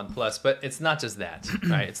Taiwan Plus, but it's not just that,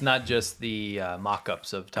 right? It's not just the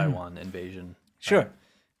mock-ups of Taiwan invasion. Sure.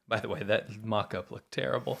 By the way, that mock-up looked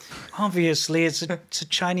terrible. Obviously, it's a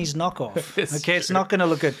Chinese knockoff. It's not going to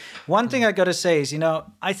look good. One thing I got to say is,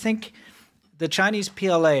 I think the Chinese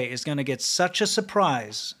PLA is going to get such a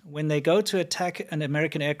surprise when they go to attack an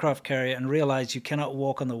American aircraft carrier and realize you cannot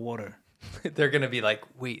walk on the water. They're going to be like,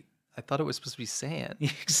 wait, I thought it was supposed to be sand.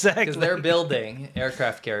 Exactly. Because they're building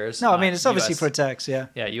aircraft carriers. No, I mean, it's obviously for attacks, yeah.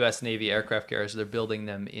 Yeah, U.S. Navy aircraft carriers, they're building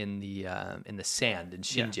them in the sand in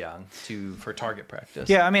Xinjiang for target practice.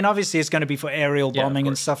 Yeah, I mean, obviously it's going to be for aerial bombing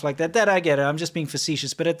and stuff like that. That I get it. I'm just being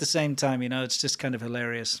facetious. But at the same time, it's just kind of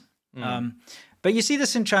hilarious. But you see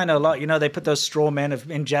this in China a lot. They put those straw men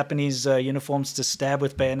in Japanese uniforms to stab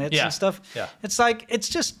with bayonets and stuff. Yeah. It's like, it's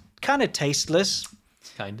just kind of tasteless.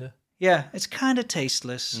 Kind of. Yeah, it's kind of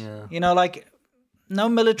tasteless. Yeah. Like no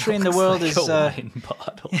military in the world is a wine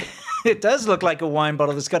bottle. It does look like a wine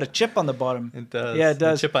bottle that's got a chip on the bottom. It does. Yeah, it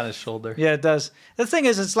does. A chip on his shoulder. Yeah, it does. The thing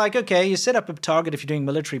is, it's like, okay, you set up a target if you're doing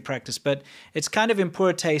military practice, but it's kind of in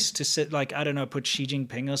poor taste to sit, like, I don't know, put Xi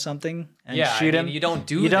Jinping or something and shoot him. You don't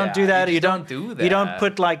do that. You don't do that. You don't do that. You don't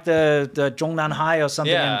put like the Zhongnan Hai or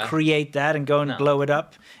something and create that and go and blow it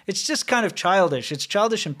up. It's just kind of childish. It's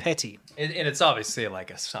childish and petty. And it's obviously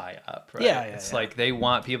like a psyop, right? Yeah, it's like they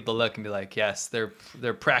want people to look and be like, yes,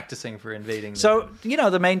 they're practicing for invading. So,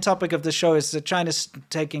 the main topic of the show is that China's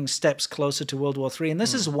taking steps closer to World War III, and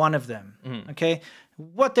this is one of them, okay?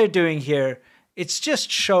 What they're doing here, it's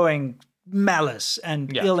just showing malice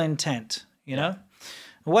and ill intent, you know?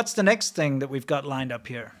 What's the next thing that we've got lined up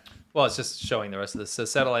here? Well, it's just showing the rest of this. So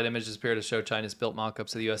satellite images appear to show China's built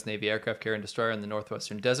mock-ups of the U.S. Navy aircraft carrier and destroyer in the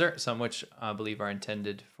northwestern desert, some which I believe are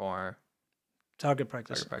intended for target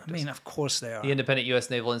practice. I mean, of course they are. The independent U.S.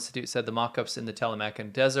 Naval Institute said the mock-ups in the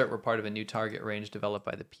Taklamakan Desert were part of a new target range developed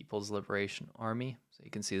by the People's Liberation Army. So you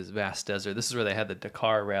can see this vast desert. This is where they had the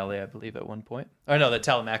Dakar rally, I believe, at one point. Or no, the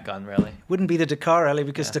Taklamakan rally. Wouldn't be the Dakar rally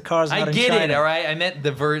because Dakar's not in China. I get it, all right? I meant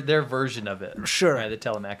their version of it. Sure. Right, the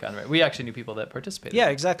Taklamakan rally. We actually knew people that participated. Yeah,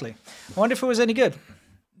 exactly. I wonder if it was any good.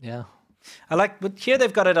 Yeah. But here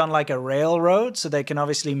they've got it on like a railroad, so they can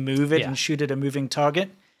obviously move it and shoot at a moving target,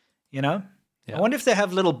 Yeah. I wonder if they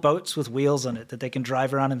have little boats with wheels on it that they can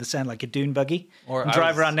drive around in the sand like a dune buggy and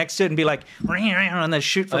drive around next to it and be like, and they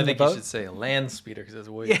shoot from the boat. I think you should say a land speeder because it's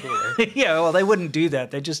way cooler. Yeah, well, they wouldn't do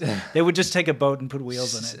that. They would just take a boat and put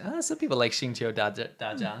wheels on it. Some people like Xingqiu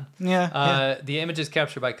Dajian. Yeah. The images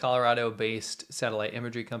captured by Colorado-based satellite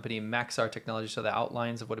imagery company Maxar Technology show the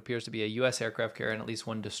outlines of what appears to be a U.S. aircraft carrier and at least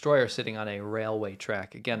one destroyer sitting on a railway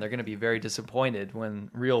track. Again, they're going to be very disappointed when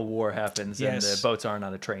real war happens and the boats aren't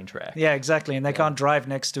on a train track. Yeah, exactly. And they can't drive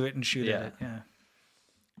next to it and shoot at it. Yeah.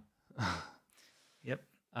 Yep.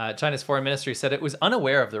 China's foreign ministry said it was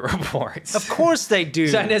unaware of the reports. Of course they do.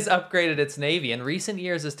 China's upgraded its navy in recent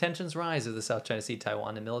years as tensions rise in the South China Sea,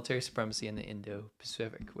 Taiwan, and military supremacy in the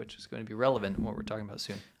Indo-Pacific, which is going to be relevant in what we're talking about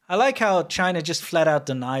soon. I like how China just flat out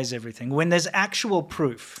denies everything when there's actual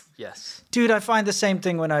proof. Yes. Dude, I find the same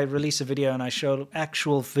thing when I release a video and I show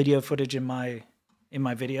actual video footage in my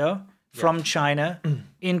video from China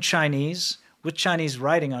in Chinese with Chinese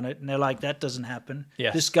writing on it, and they're like, that doesn't happen.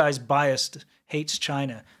 Yes. This guy's biased, hates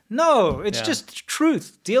China. No, it's just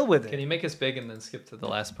truth. Deal with it. Can you make us big and then skip to the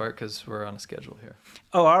last part because we're on a schedule here?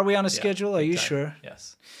 Oh, are we on a schedule? Are you sure?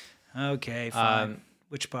 Yes. Okay, fine.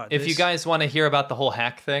 Which part? If you guys want to hear about the whole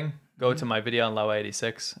hack thing, go to my video on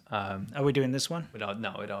Laowa86. Are we doing this one? We don't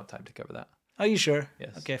have time to cover that. Are you sure?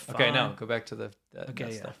 Yes. Okay, fine. Okay, no, go back to the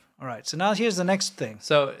stuff. All right, so now here's the next thing.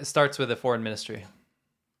 So it starts with the foreign ministry.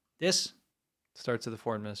 This? Starts with the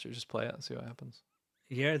foreign ministry. Just play it and see what happens.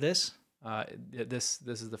 You hear this? This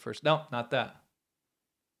is the first. No, not that.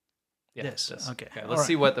 Yeah, this. Okay. Let's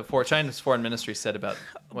see what China's foreign ministry said about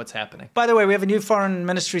what's happening. By the way, we have a new foreign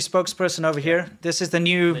ministry spokesperson over here. This is the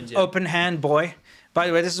new open hand boy. By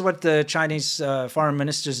the way, this is what the Chinese foreign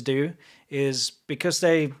ministers do. Is because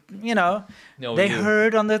they, they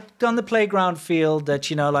heard on the playground field that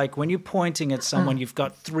like when you're pointing at someone, you've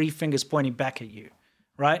got 3 fingers pointing back at you,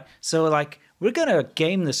 right? So like we're gonna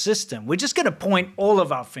game the system. We're just gonna point all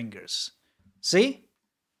of our fingers. See?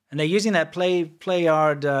 And they're using that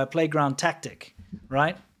playground tactic,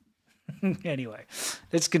 right? Anyway,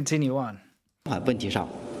 let's continue on.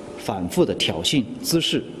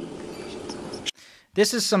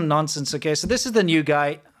 This is some nonsense, okay? So this is the new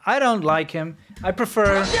guy. I don't like him. I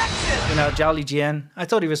prefer, Zhao Lijian. I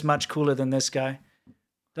thought he was much cooler than this guy.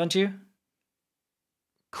 Don't you?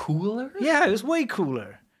 Cooler? Yeah, he was way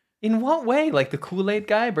cooler. In what way? Like the Kool-Aid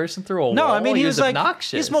guy bursting through a wall? No, I mean, he was like,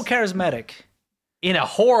 obnoxious. He's more charismatic. In a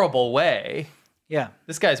horrible way. Yeah.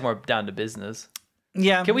 This guy's more down to business.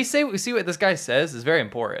 Yeah. Can we see what this guy says? It's very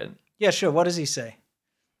important. Yeah, sure. What does he say?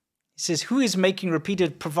 He says, who is making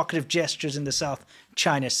repeated provocative gestures in the South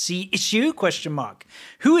China Sea issue? ?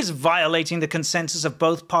 Who is violating the consensus of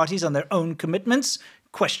both parties on their own commitments? ?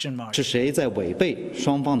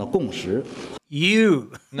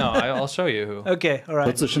 You. No, I'll show you who. Okay, all right.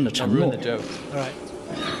 I'll ruin the joke. All right.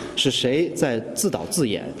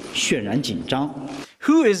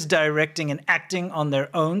 Who is directing and acting on their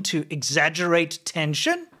own to exaggerate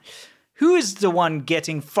tension? Who is the one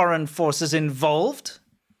getting foreign forces involved?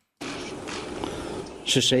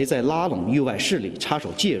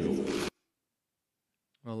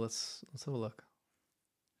 Well, let's have a look.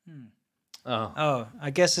 Oh, I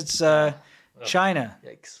guess it's China.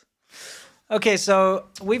 Yikes. Okay, so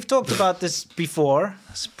we've talked about this before.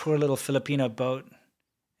 This poor little Filipino boat.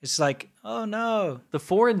 It's like, oh no. The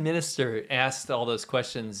foreign minister asked all those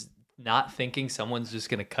questions not thinking someone's just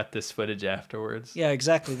going to cut this footage afterwards. Yeah,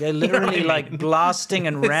 exactly. They're literally like blasting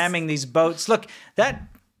and ramming these boats. Look, that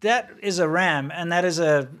is a ram and that is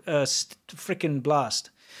a freaking blast.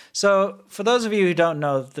 So for those of you who don't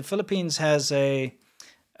know, the Philippines has a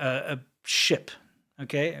ship,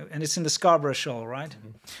 okay? And it's in the Scarborough Shoal, right?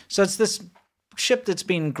 Mm-hmm. So it's this ship that's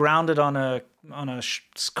been grounded on a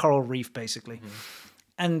coral reef, basically. Mm-hmm.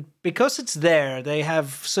 And because it's there, they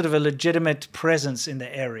have sort of a legitimate presence in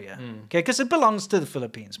the area, okay? Because it belongs to the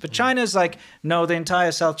Philippines. But China's like, no, the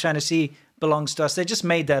entire South China Sea belongs to us. They just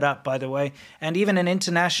made that up, by the way. And even an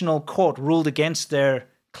international court ruled against their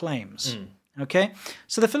claims, okay?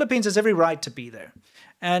 So the Philippines has every right to be there.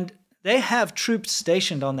 And they have troops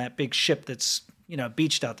stationed on that big ship that's,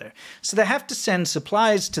 beached out there. So they have to send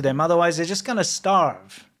supplies to them. Otherwise, they're just going to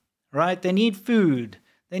starve, right? They need food.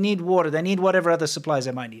 They need water. They need whatever other supplies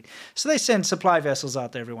they might need. So they send supply vessels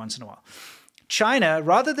out there every once in a while. China,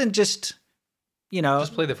 rather than just,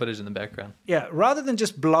 Just play the footage in the background. Yeah, rather than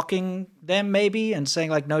just blocking them maybe and saying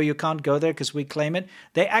like, no, you can't go there because we claim it,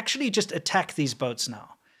 they actually just attack these boats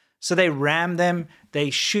now. So they ram them. They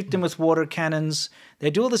shoot them with water cannons.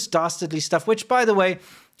 They do all this dastardly stuff, which, by the way,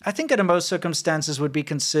 I think under most circumstances would be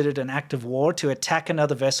considered an act of war to attack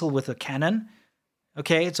another vessel with a cannon.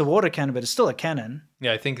 Okay, it's a water cannon, but it's still a cannon.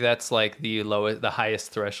 Yeah, I think that's like the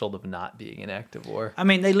highest threshold of not being an act of war. I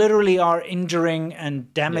mean, they literally are injuring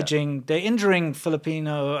and damaging. Yeah. They're injuring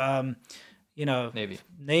Filipino,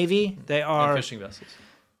 Navy. They are and fishing vessels,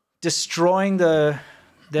 destroying their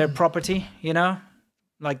property.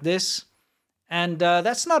 Like this, and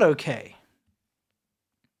that's not okay.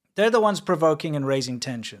 They're the ones provoking and raising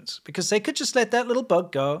tensions because they could just let that little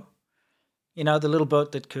boat go. The little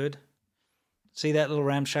boat that could. See that little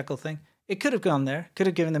ramshackle thing? It could have gone there, could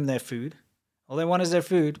have given them their food. All they want is their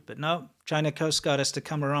food, but no, China Coast Guard has to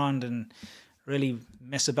come around and really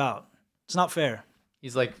mess about. It's not fair.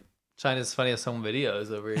 He's like China's funniest home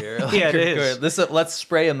videos over here. Like, yeah, it is. Let's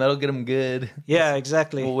spray them. That'll get them good. Yeah,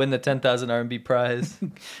 exactly. We'll win the 10,000 RMB prize.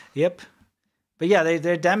 Yep. But yeah,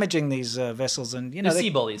 they're damaging these vessels, and you know, sea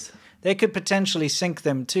bullies. They could potentially sink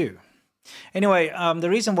them too. Anyway, the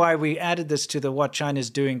reason why we added this to the what China's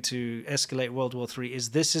doing to escalate World War III is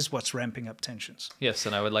this is what's ramping up tensions. Yes,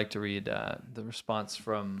 and I would like to read the response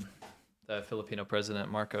from the Filipino president,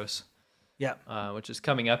 Marcos. Yeah. Which is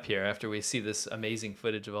coming up here after we see this amazing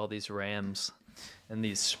footage of all these rams and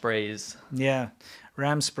these sprays. Yeah,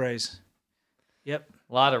 ram sprays. Yep.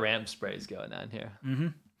 A lot of ram sprays going on here. Mm-hmm.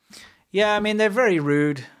 Yeah, I mean, they're very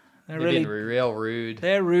rude. They're really real rude.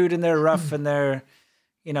 They're rude and they're rough and they're,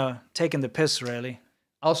 you know, taking the piss, really.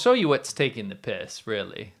 I'll show you what's taking the piss,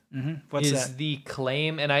 really. Mm-hmm. What's that? The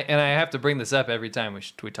claim, and I have to bring this up every time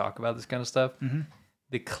we talk about this kind of stuff. Mm-hmm.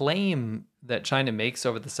 The claim that China makes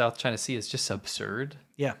over the South China Sea is just absurd.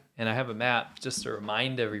 Yeah. And I have a map just to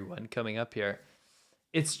remind everyone coming up here.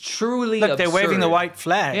 It's truly absurd. They're waving the white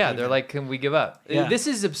flag. Yeah, they're like, can we give up? Yeah. This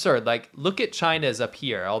is absurd. Like, look at China's up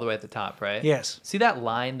here, all the way at the top, right? Yes. See that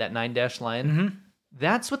line, that 9-dash line? Mm-hmm.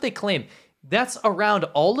 That's what they claim. That's around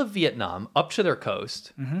all of Vietnam, up to their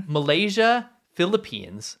coast, Malaysia,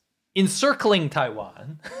 Philippines, encircling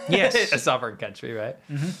Taiwan. Yes. A sovereign country, right?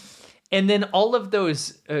 Mm-hmm. And then all of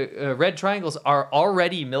those red triangles are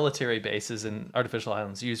already military bases and artificial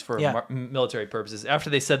islands used for military purposes after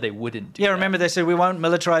they said they wouldn't do that. Remember they said we won't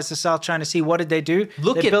militarize the South China Sea. What did they do?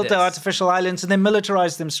 They built the artificial islands and they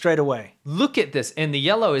militarized them straight away. Look at this. And the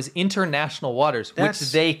yellow is international waters,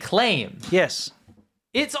 which they claim. Yes.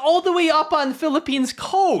 It's all the way up on the Philippines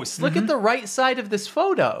coast. Look at the right side of this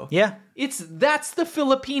photo. Yeah. That's the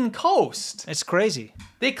Philippine coast. It's crazy.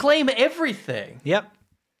 They claim everything. Yep.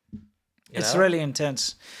 It's really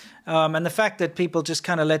intense. And the fact that people just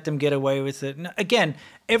kind of let them get away with it. Again,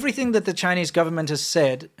 everything that the Chinese government has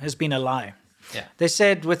said has been a lie. Yeah. They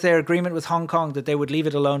said with their agreement with Hong Kong that they would leave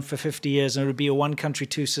it alone for 50 years and it would be a one country,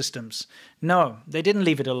 two systems. No, they didn't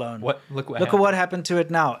leave it alone. Look at what happened to it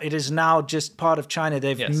now. It is now just part of China.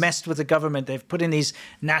 They've messed with the government. They've put in these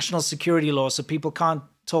national security laws so people can't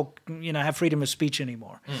talk, have freedom of speech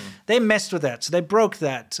anymore. They messed with that. So they broke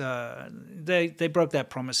that. They broke that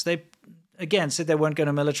promise. They again said they weren't going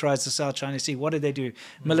to militarize the South China Sea. What did they do?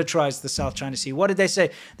 Militarize the South China Sea. What did they say?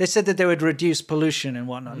 They said that they would reduce pollution and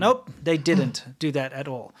whatnot. Nope, they didn't do that at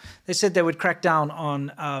all. They said they would crack down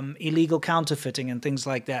on illegal counterfeiting and things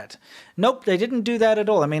like that. Nope, they didn't do that at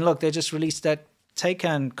all. I mean, look, they just released that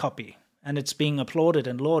take-and copy, and it's being applauded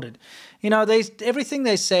and lauded. Everything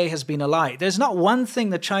they say has been a lie. There's not one thing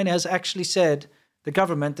that China has actually said, the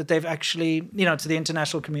government, that they've actually, to the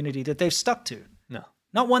international community, that they've stuck to. No.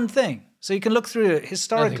 Not one thing. So you can look through it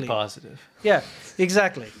historically. Nothing positive. Yeah,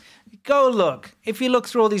 exactly. Go look. If you look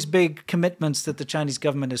through all these big commitments that the Chinese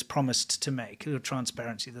government has promised to make,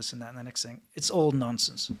 transparency, this and that, and the next thing, it's all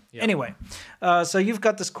nonsense. Yep. Anyway, so you've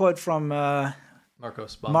got this quote from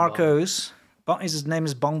Marcos. Marcos. His name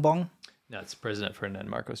is Bong Bong. No, it's President Ferdinand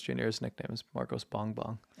Marcos Jr. His nickname is Marcos Bong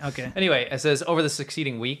Bong. Okay. Anyway, it says, over the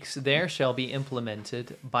succeeding weeks, there shall be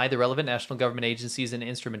implemented by the relevant national government agencies and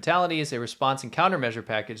instrumentalities a response and countermeasure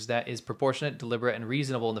package that is proportionate, deliberate, and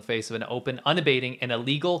reasonable in the face of an open, unabating, and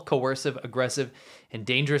illegal, coercive, aggressive, and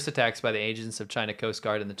dangerous attacks by the agents of China Coast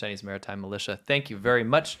Guard and the Chinese Maritime Militia. Thank you very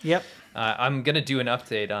much. Yep. I'm going to do an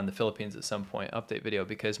update on the Philippines at some point, update video,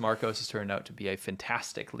 because Marcos has turned out to be a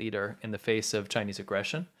fantastic leader in the face of Chinese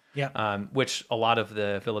aggression. Yeah, which a lot of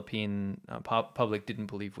the Philippine public didn't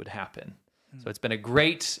believe would happen. So it's been a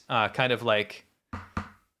great kind of like,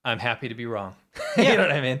 I'm happy to be wrong. You know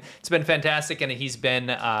what I mean? It's been fantastic, and he's been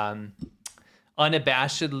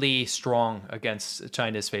unabashedly strong against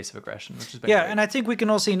China's face of aggression, which has been great. And I think we can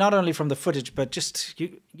all see not only from the footage, but just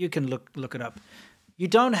you can look it up. You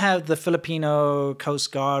don't have the Filipino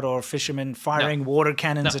Coast Guard or fishermen firing water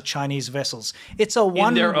cannons at Chinese vessels. It's a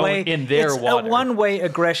one-way a one-way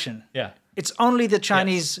aggression. Yeah. It's only the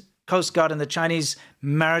Chinese Coast Guard and the Chinese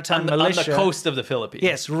Maritime Militia. On the coast of the Philippines.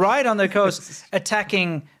 Yes, right on the coast,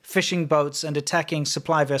 attacking fishing boats and attacking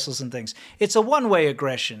supply vessels and things. It's a one-way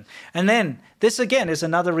aggression. And then this, again, is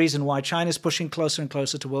another reason why China's pushing closer and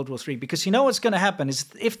closer to World War III. Because you know what's going to happen is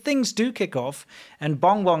if things do kick off, and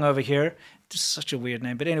Bong Bong over here, such a weird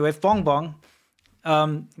name, but anyway, if Bong Bong,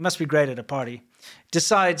 must be great at a party,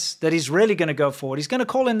 decides that he's really going to go forward, he's going to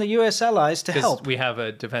call in the U.S. allies to help. We have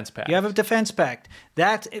a defense pact. You have a defense pact.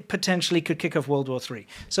 That potentially could kick off World War III.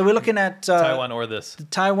 So we're looking at... Taiwan or this.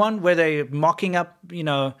 Taiwan, where they're mocking up,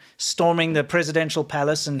 storming the presidential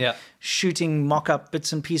palace and shooting mock-up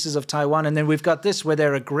bits and pieces of Taiwan. And then we've got this, where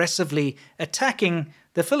they're aggressively attacking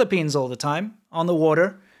the Philippines all the time on the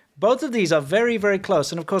water. Both of these are very, very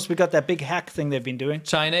close. And of course, we got that big hack thing they've been doing.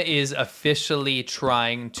 China is officially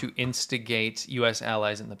trying to instigate U.S.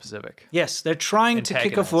 allies in the Pacific. Yes, they're trying to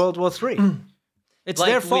kick off World War III. It's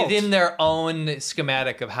like their fault. Within their own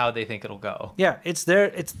schematic of how they think it'll go. Yeah, it's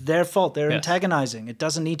their fault. They're antagonizing. It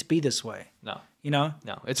doesn't need to be this way. No. You know?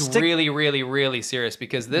 No. It's really, really, really serious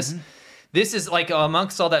because this is like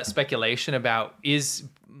amongst all that speculation about is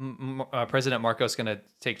President Marcos going to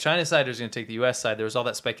take China's side or is he going to take the U.S. side? There was all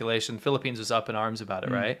that speculation. Philippines was up in arms about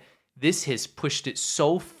it, right? This has pushed it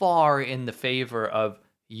so far in the favor of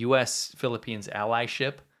U.S.-Philippines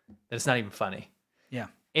allyship that it's not even funny. Yeah.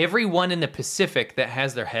 Everyone in the Pacific that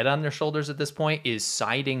has their head on their shoulders at this point is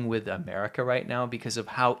siding with America right now because of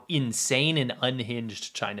how insane and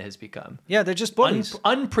unhinged China has become. Yeah, they're just bullies.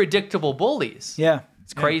 Unpredictable bullies. Yeah.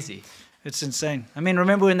 It's crazy. It's insane. I mean,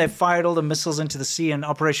 remember when they fired all the missiles into the sea in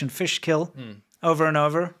Operation Fish Kill over and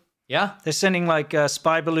over? Yeah. They're sending like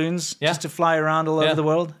spy balloons just to fly around all over the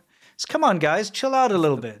world. So come on, guys, chill out a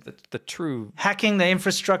little bit. The true hacking the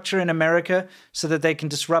infrastructure in America so that they can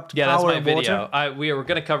disrupt power that's my and video. water. We were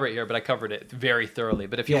going to cover it here, but I covered it very thoroughly.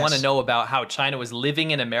 But if you want to know about how China was living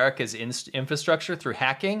in America's infrastructure through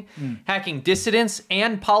hacking, hacking dissidents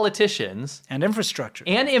and politicians, and infrastructure,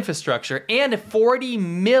 and 40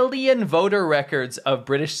 million voter records of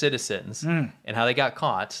British citizens, and how they got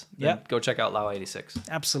caught, then go check out Lao 86.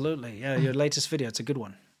 Absolutely, yeah, your latest video. It's a good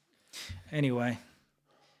one. Anyway.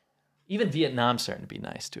 Even Vietnam's starting to be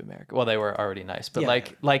nice to America. Well, they were already nice, but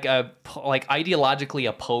like ideologically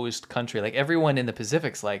opposed country, like everyone in the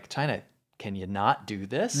Pacific's like, China, can you not do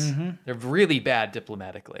this? They're really bad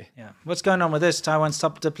diplomatically. Yeah. What's going on with this? Taiwan's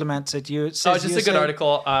top diplomat said just USA? A good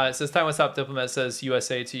article. It says Taiwan's top diplomat says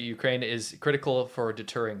USA to Ukraine is critical for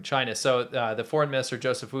deterring China. So the foreign minister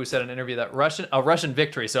Joseph Wu said in an interview that a Russian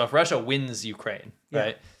victory. So if Russia wins Ukraine,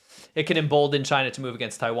 right? It can embolden China to move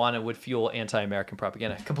against Taiwan and would fuel anti-American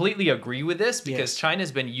propaganda. Completely agree with this because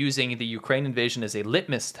China's been using the Ukraine invasion as a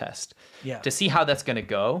litmus test to see how that's going to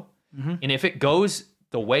go. And if it goes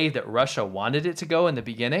the way that Russia wanted it to go in the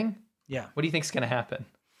beginning, what do you think is going to happen?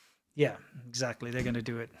 Yeah, exactly. They're going to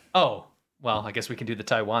do it. Oh, well, I guess we can do the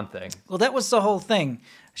Taiwan thing. Well, that was the whole thing.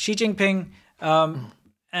 Xi Jinping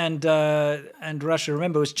and Russia,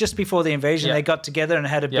 remember, it was just before the invasion. They got together and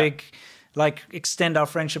had a big... like extend our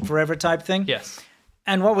friendship forever type thing. Yes.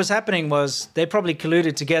 And what was happening was they probably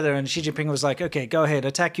colluded together and Xi Jinping was like, okay, go ahead,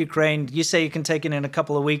 attack Ukraine. You say you can take it in a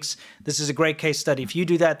couple of weeks. This is a great case study. If you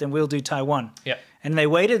do that, then we'll do Taiwan. Yeah. And they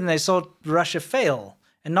waited and they saw Russia fail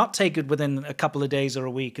and not take it within a couple of days or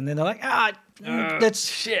a week. And then they're like,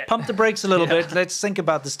 let's pump the brakes a little bit. Let's think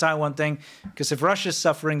about this Taiwan thing. Because if Russia's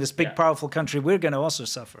suffering, this big, powerful country, we're going to also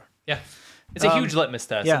suffer. Yeah. It's a huge litmus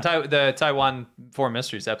test. Yeah. And the Taiwan foreign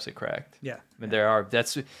ministry is absolutely correct. Yeah. I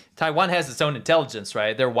mean, Taiwan has its own intelligence,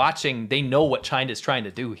 right? They're watching, they know what China's trying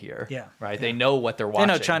to do here. Yeah. Right? Yeah. They know what they're watching.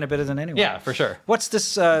 They know China better than anyone. Yeah, for sure. What's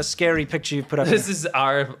this scary picture you put up This here? is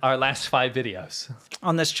our last 5 videos.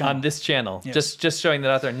 On this channel. On this channel. Yes. Just showing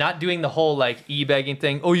that out there. Not doing the whole like e-begging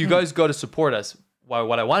thing. Oh, you guys got to support us. Well,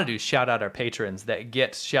 what I want to do is shout out our patrons that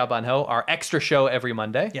get Xiaoban Ho, our extra show every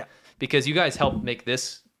Monday. Yeah. Because you guys help make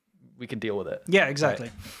this, we can deal with it. Yeah, exactly.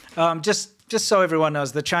 Right. Just so everyone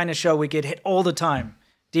knows, the China show, we get hit all the time.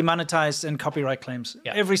 Demonetized and copyright claims.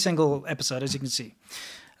 Yeah. Every single episode, as you can see.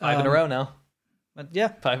 5 in a row now. But yeah,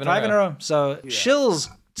 5 in a row. So shills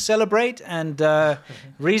celebrate and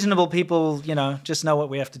reasonable people, just know what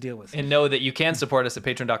we have to deal with. And know that you can support us at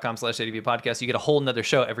patreon.com/ADVpodcast. You get a whole nother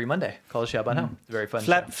show every Monday called Xiaoban Ho. It's very fun.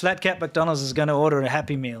 Flat Cat McDonald's is going to order a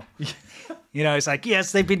Happy Meal. It's like,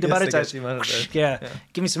 yes, they've been demonetized. Yeah.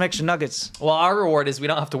 Give me some extra nuggets. Well, our reward is we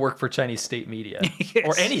don't have to work for Chinese state media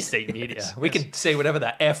or any state media. We can say whatever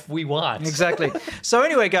the F we want. Exactly. So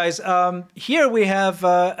anyway, guys, here we have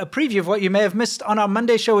a preview of what you may have missed on our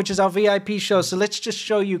Monday show, which is our VIP show. So let's just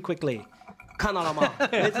show you quickly.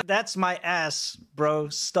 That's my ass, bro.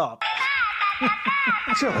 Stop.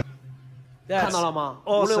 That's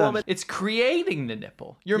awesome. It's creating the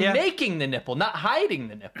nipple. You're making the nipple, not hiding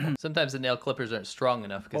the nipple. Sometimes the nail clippers aren't strong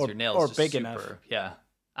enough because your nails are just big super. enough. Yeah.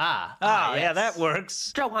 Yeah, that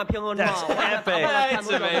works. That's epic. That's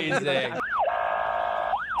amazing.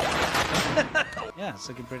 Yeah, it's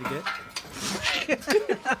looking pretty good.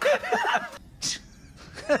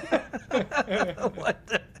 What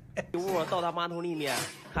the?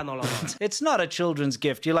 It's not a children's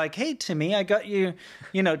gift. You're like, hey, Timmy, I got you,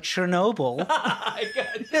 Chernobyl.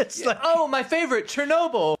 It's like, oh, my favorite,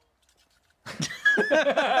 Chernobyl.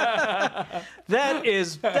 That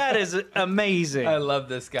is amazing. I love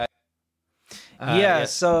this guy.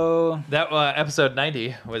 So that episode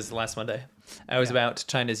 90 was last Monday. It was about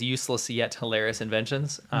China's useless yet hilarious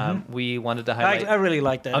inventions. We wanted to highlight. I really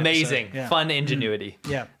like that. Amazing, fun ingenuity.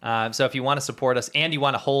 Yeah. So if you want to support us and you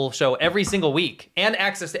want a whole show every single week and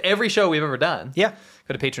access to every show we've ever done, go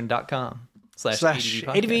to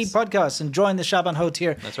patreon.com/ADV podcast and join the Shaban Ho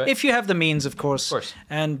tier. That's right. If you have the means, of course.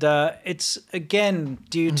 And it's, again,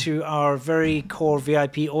 due to our very core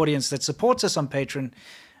VIP audience that supports us on Patreon.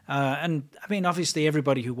 And I mean, obviously,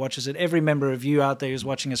 everybody who watches it, every member of you out there who's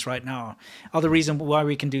watching us right now, are the reason why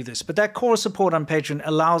we can do this. But that core support on Patreon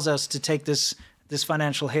allows us to take this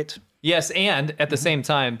financial hit. Yes, and at the same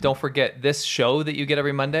time, don't forget this show that you get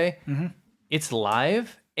every Monday. It's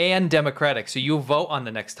live and democratic. So you vote on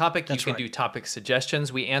the next topic. You can do topic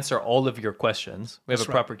suggestions. We answer all of your questions. We have a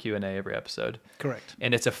proper Q&A every episode. Correct.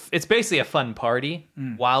 And it's basically a fun party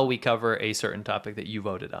while we cover a certain topic that you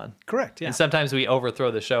voted on. Correct, yeah. And sometimes we overthrow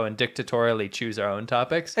the show and dictatorially choose our own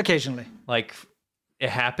topics. Occasionally. Like, it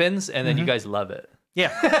happens, and then you guys love it.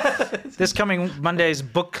 Yeah. This coming Monday's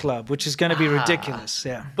book club, which is going to be ridiculous.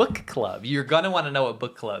 Yeah. Book club. You're going to want to know what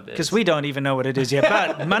book club is. Because we don't even know what it is yet.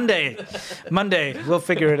 But Monday, we'll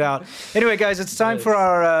figure it out. Anyway, guys, it's time for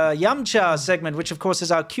our Yamcha segment, which, of course,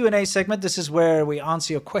 is our Q&A segment. This is where we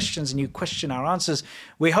answer your questions and you question our answers.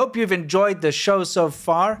 We hope you've enjoyed the show so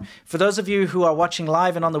far. For those of you who are watching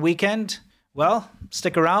live and on the weekend, well,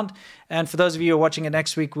 stick around. And for those of you who are watching it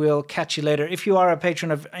next week, we'll catch you later. If you are a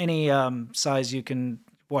patron of any size, you can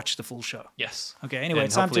watch the full show. Yes. Okay, anyway, and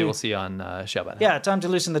it's time hopefully to... we'll see you on Shaban. Yeah, time to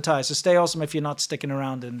loosen the ties. So stay awesome if you're not sticking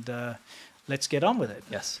around, and let's get on with it.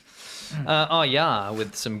 Yes.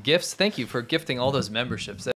 With some gifts. Thank you for gifting all those memberships.